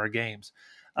wait on our games.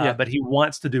 Yeah. But he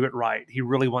wants to do it right. He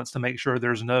really wants to make sure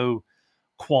there's no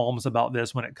qualms about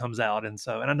this when it comes out. And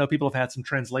I know people have had some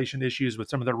translation issues with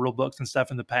some of their rule books and stuff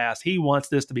in the past. He wants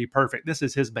this to be perfect. This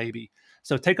is his baby.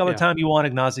 So take all the Yeah. time you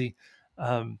want, Ignacy.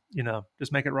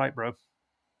 Just make it right, bro.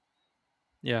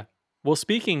 Yeah. Well,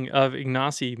 speaking of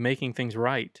Ignacy making things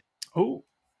right, Oh,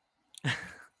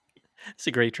 it's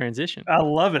a great transition. I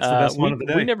love it. It's the best one We of the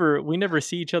we day. never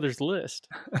see each other's list.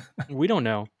 We don't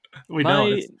know. We don't.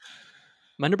 My It's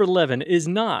my number 11 is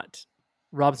not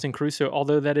Robinson Crusoe,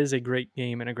 although that is a great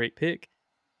game and a great pick.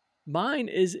 Mine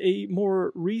is a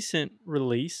more recent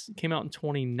release. Came out in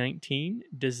 2019,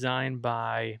 designed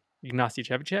by Ignacy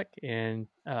Trzewiczek and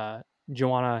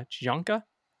Joanna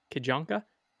Kijanka,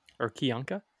 or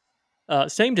Kiyanka.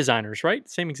 Same designers, right?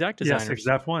 Same exact yes, designers.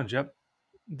 exact ones. Yep.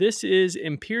 This is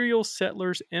Imperial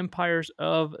Settlers Empires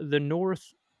of the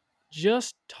North.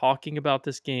 Just talking about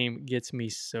this game gets me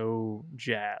so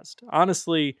jazzed.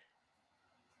 Honestly,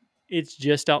 it's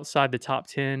just outside the top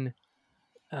 10.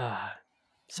 Uh,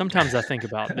 Sometimes I think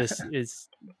about this is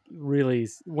really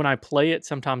when I play it,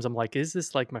 sometimes I'm like, is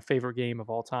this like my favorite game of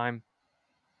all time?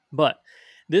 But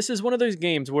this is one of those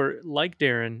games where, like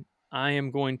Darren, I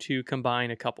am going to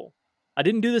combine a couple. I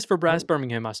didn't do this for Brass Oh.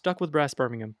 Birmingham. I stuck with Brass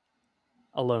Birmingham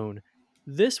alone.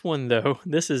 This one, though,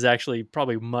 this is actually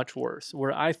probably much worse,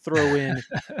 where I throw in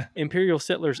Imperial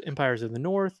Settlers Empires of the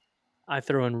North, I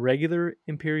throw in regular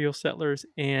Imperial Settlers,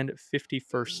 and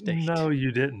 51st State. No,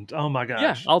 you didn't. Oh my Yeah,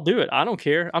 gosh. I'll do it. I don't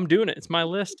care. I'm doing it. It's my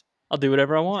list. I'll do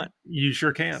whatever I want. You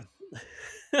sure can.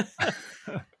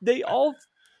 They all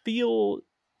feel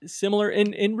similar,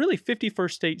 and really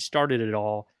 51st State started it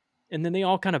all, and then they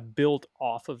all kind of built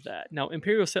off of that. Now,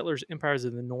 Imperial Settlers Empires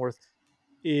of the North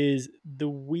is the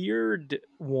weird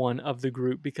one of the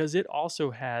group because it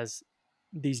also has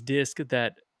these discs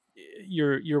that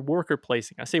you're worker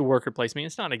placing. I say worker placement.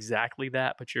 It's not exactly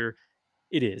that, but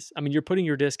it is. I mean, you're putting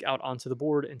your disc out onto the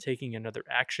board and taking another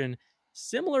action,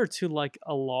 similar to like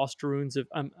a Lost Ruins of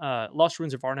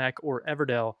Arnak or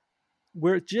Everdell,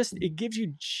 where it gives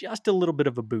you just a little bit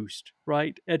of a boost,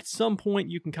 right? At some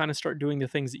point, you can kind of start doing the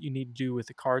things that you need to do with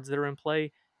the cards that are in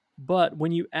play. But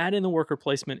when you add in the worker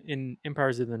placement in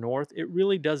Empires of the North, it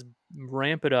really does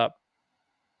ramp it up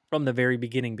from the very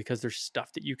beginning because there's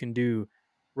stuff that you can do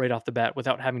right off the bat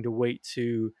without having to wait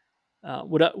to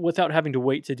without having to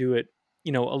wait to do it,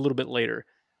 a little bit later.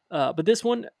 But this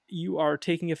one, you are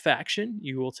taking a faction.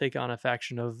 You will take on a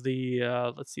faction of the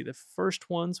let's see, the first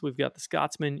ones. We've got the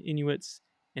Scotsmen, Inuits,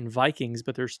 and Vikings,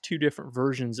 but there's two different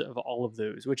versions of all of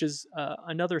those, which is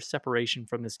another separation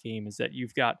from this game. Is that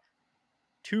you've got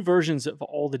two versions of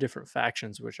all the different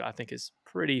factions, which I think is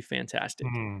pretty fantastic.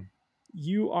 Mm.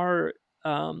 You are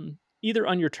either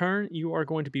on your turn, you are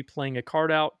going to be playing a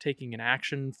card out, taking an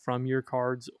action from your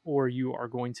cards, or you are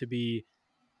going to be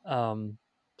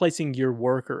placing your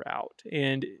worker out.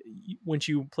 And once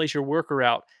you place your worker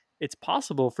out, it's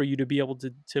possible for you to be able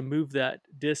to move that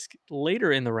disc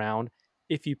later in the round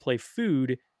if you play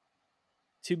food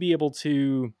to be able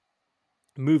to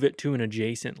move it to an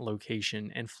adjacent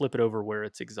location and flip it over where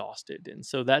it's exhausted. And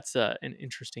so that's an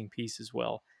interesting piece as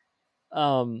well.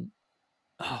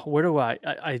 Where do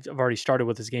I've already started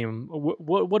with this game.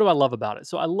 What do I love about it?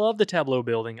 So I love the tableau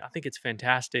building. I think it's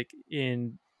fantastic.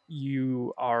 And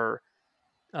you are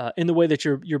in the way that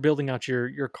you're building out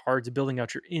your cards, building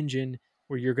out your engine,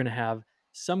 where you're going to have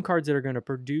some cards that are going to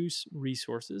produce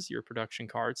resources, your production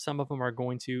cards. Some of them are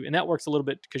going to, and that works a little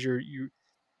bit because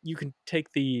you can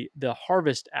take the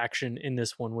harvest action in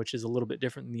this one, which is a little bit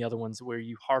different than the other ones, where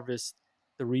you harvest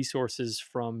the resources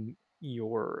from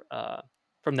your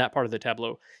from that part of the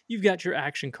tableau. You've got your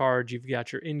action cards, you've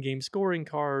got your in-game scoring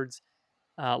cards,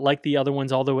 like the other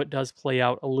ones, although it does play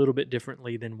out a little bit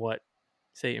differently than what,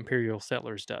 say, Imperial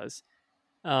Settlers does.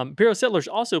 Imperial Settlers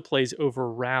also plays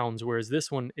over rounds, whereas this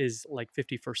one is like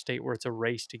 51st State, where it's a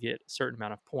race to get a certain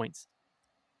amount of points.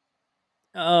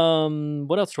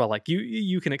 What else do I like?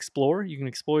 You can explore. You can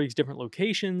explore these different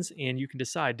locations, and you can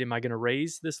decide: am I going to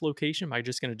raise this location? Am I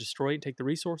just going to destroy it and take the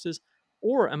resources,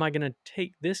 or am I going to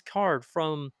take this card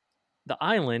from the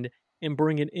island and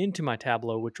bring it into my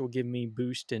tableau, which will give me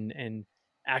boost and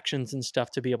actions and stuff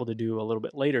to be able to do a little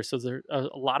bit later. So there are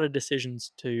a lot of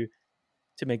decisions to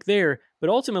make there, but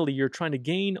ultimately you're trying to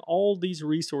gain all these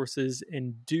resources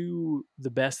and do the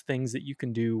best things that you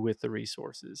can do with the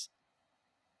resources.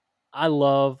 I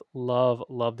love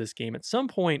this game. At some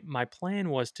point, my plan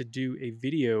was to do a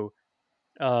video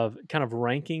of kind of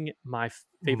ranking my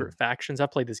favorite factions. I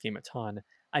played this game a ton.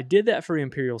 I did that for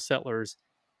Imperial Settlers,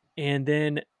 and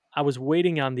then I was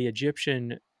waiting on the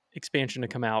Egyptian expansion to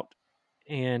come out,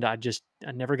 and I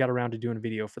never got around to doing a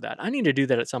video for that. I need to do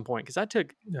that at some point because I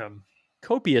took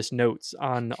copious notes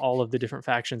on all of the different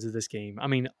factions of this game. I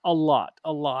mean, a lot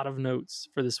of notes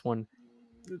for this one,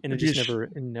 and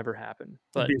it never happened.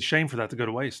 But it'd be a shame for that to go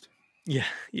to waste.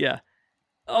 Yeah.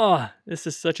 Oh, this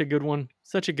is such a good one.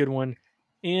 Such a good one.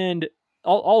 And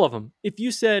all of them. If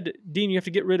you said, Dean, you have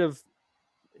to get rid of,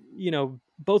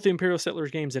 both the Imperial Settlers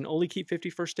games and only keep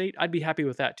 51st State, I'd be happy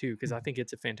with that too, because I think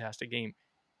it's a fantastic game.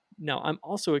 Now, I'm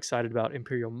also excited about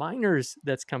Imperial Miners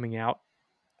that's coming out.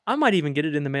 I might even get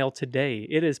it in the mail today.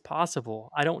 It is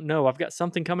possible. I don't know. I've got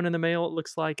something coming in the mail, it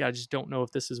looks like. I just don't know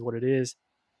if this is what it is.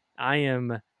 I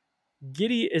am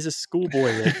giddy as a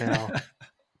schoolboy right now.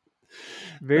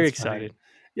 Very excited. Funny.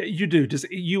 Yeah, you do.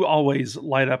 You always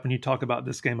light up when you talk about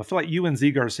this game. I feel like you and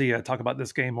Z Garcia talk about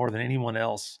this game more than anyone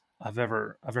else I've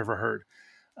ever heard.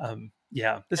 I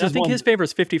think his favorite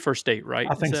is 51st State, right?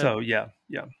 I think so. Yeah.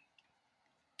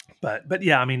 But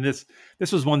yeah, I mean this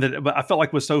was one that I felt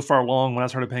like was so far along when I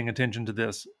started paying attention to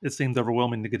this. It seemed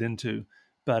overwhelming to get into.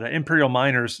 But Imperial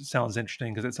Miners sounds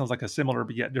interesting because it sounds like a similar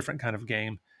but yet different kind of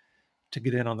game to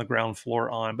get in on the ground floor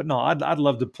on. But no, I'd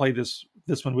love to play this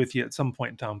one with you at some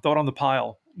point in time. Throw it on the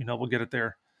pile. We'll get it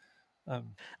there.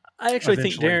 I actually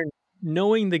think, Darren,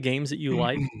 knowing the games that you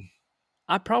like,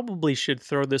 I probably should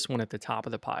throw this one at the top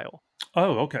of the pile.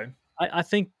 Oh, okay. I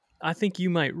think you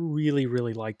might really,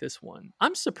 really like this one.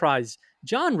 I'm surprised.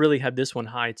 John really had this one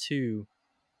high too.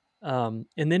 And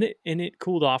then it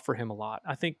cooled off for him a lot.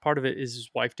 I think part of it is his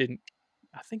wife didn't.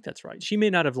 I think that's right. She may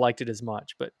not have liked it as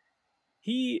much, but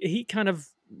he kind of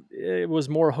was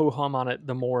more ho-hum on it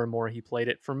the more and more he played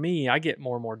it. For me, I get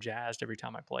more and more jazzed every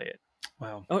time I play it.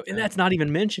 Wow. Oh, and that's not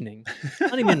even mentioning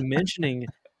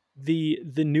the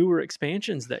newer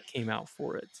expansions that came out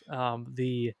for it.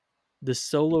 The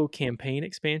solo campaign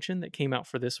expansion that came out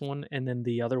for this one, and then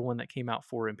the other one that came out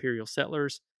for Imperial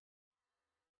Settlers,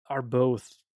 are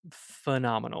both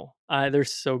phenomenal. They're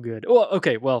so good. Oh,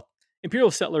 okay. Well, Imperial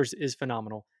Settlers is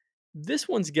phenomenal. This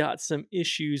one's got some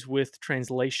issues with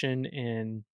translation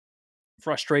and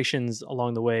frustrations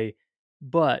along the way,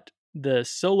 but the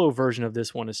solo version of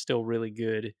this one is still really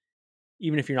good,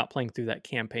 even if you're not playing through that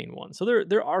campaign one. So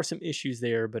there are some issues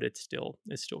there, but it's still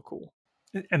cool.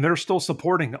 And they're still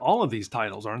supporting all of these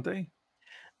titles, aren't they?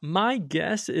 My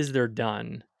guess is they're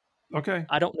done. Okay.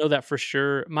 I don't know that for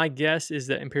sure. My guess is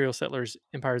that Imperial Settlers,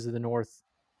 Empires of the North,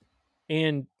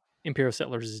 and Imperial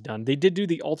Settlers is done. They did do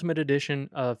the Ultimate Edition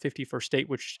of 51st State,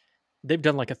 which they've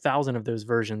done like 1,000 of those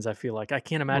versions, I feel like. I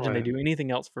can't imagine they do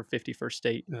anything else for 51st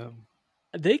State. Yeah.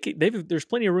 There's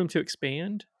plenty of room to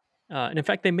expand. And in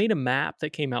fact, they made a map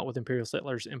that came out with Imperial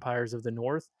Settlers, Empires of the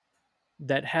North,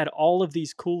 that had all of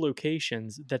these cool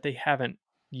locations that they haven't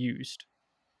used.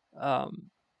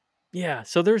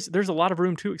 So there's a lot of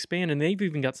room to expand, and they've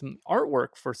even got some artwork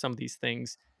for some of these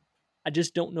things. I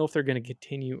just don't know if they're going to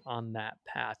continue on that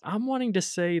path. I'm wanting to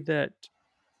say that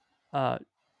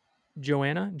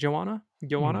Joanna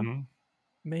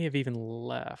may have even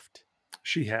left.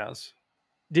 She has.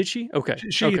 Did she? Okay.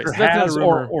 She either has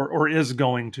or is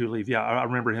going to leave. Yeah, I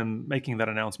remember him making that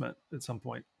announcement at some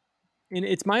point. And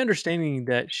it's my understanding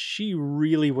that she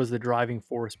really was the driving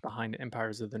force behind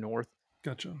Empires of the North.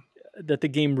 Gotcha. That the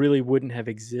game really wouldn't have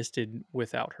existed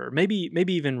without her. Maybe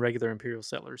even regular Imperial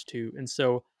Settlers too. And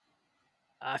so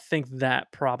I think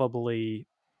that probably,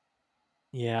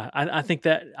 I think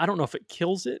that, I don't know if it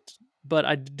kills it, but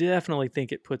I definitely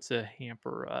think it puts a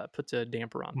damper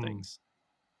on things.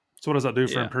 So what does that do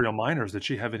for Imperial Miners? Did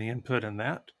she have any input in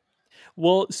that?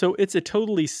 Well, so it's a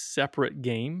totally separate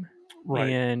game.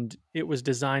 Right. And it was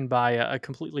designed by a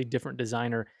completely different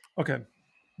designer. Okay.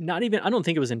 not even, I don't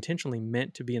think it was intentionally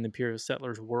meant to be in the Imperial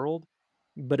Settlers world,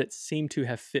 but it seemed to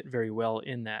have fit very well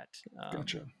in that.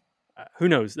 Gotcha. Who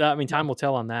knows? I mean, time will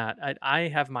tell on that. I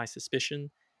have my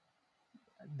suspicion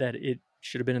that it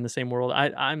should have been in the same world.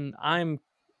 I'm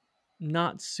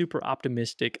not super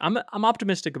optimistic. I'm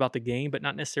optimistic about the game, but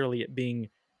not necessarily it being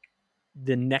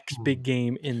the next big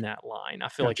game in that line. I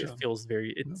feel like Gotcha.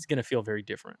 it's going to feel very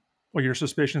different. Well, your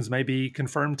suspicions may be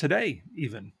confirmed today,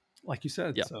 even like you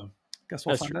said. Yeah. So, guess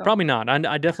we'll That's find true. out. Probably not.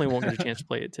 I definitely won't get a chance to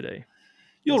play it today.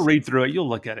 You'll read through it. You'll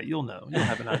look at it. You'll know. You'll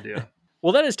have an idea.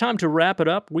 Well, that is time to wrap it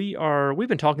up. We've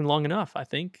been talking long enough. I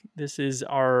think this is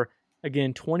our,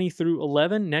 again, 20 through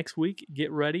 11. Next week,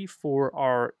 get ready for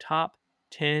our top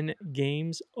 10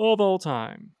 games of all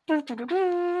time. Did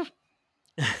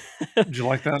you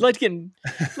like that? If you'd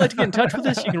like to get in touch with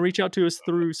us, you can reach out to us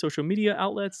through social media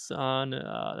outlets on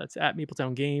that's at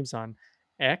Meepletown Games on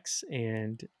X,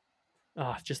 and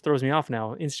it just throws me off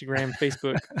now. Instagram,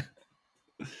 Facebook.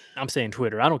 I'm saying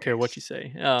Twitter. I don't care what you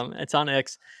say. It's on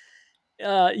X.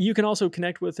 You can also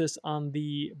connect with us on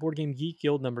the Board Game Geek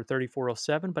Guild number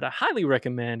 3407, but I highly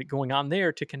recommend going on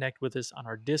there to connect with us on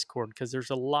our Discord, because there's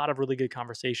a lot of really good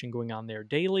conversation going on there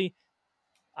daily.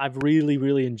 I've really,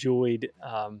 really enjoyed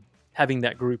having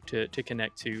that group to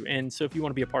connect to. And so if you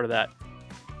want to be a part of that,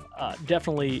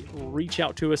 definitely reach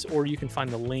out to us, or you can find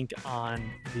the link on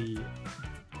the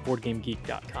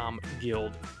BoardGameGeek.com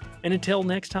guild. And until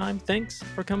next time, thanks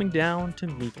for coming down to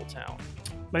Meepletown.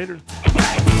 Later.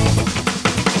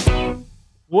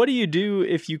 What do you do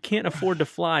if you can't afford to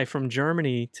fly from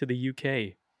Germany to the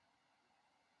UK?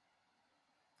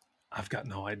 I've got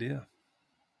no idea.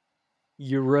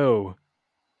 Euro.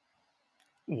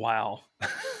 Wow.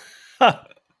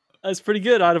 That's pretty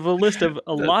good out of a list of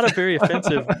a lot of very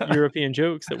offensive European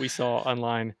jokes that we saw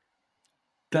online.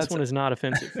 This one is not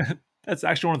offensive. That's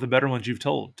actually one of the better ones you've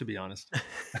told, to be honest.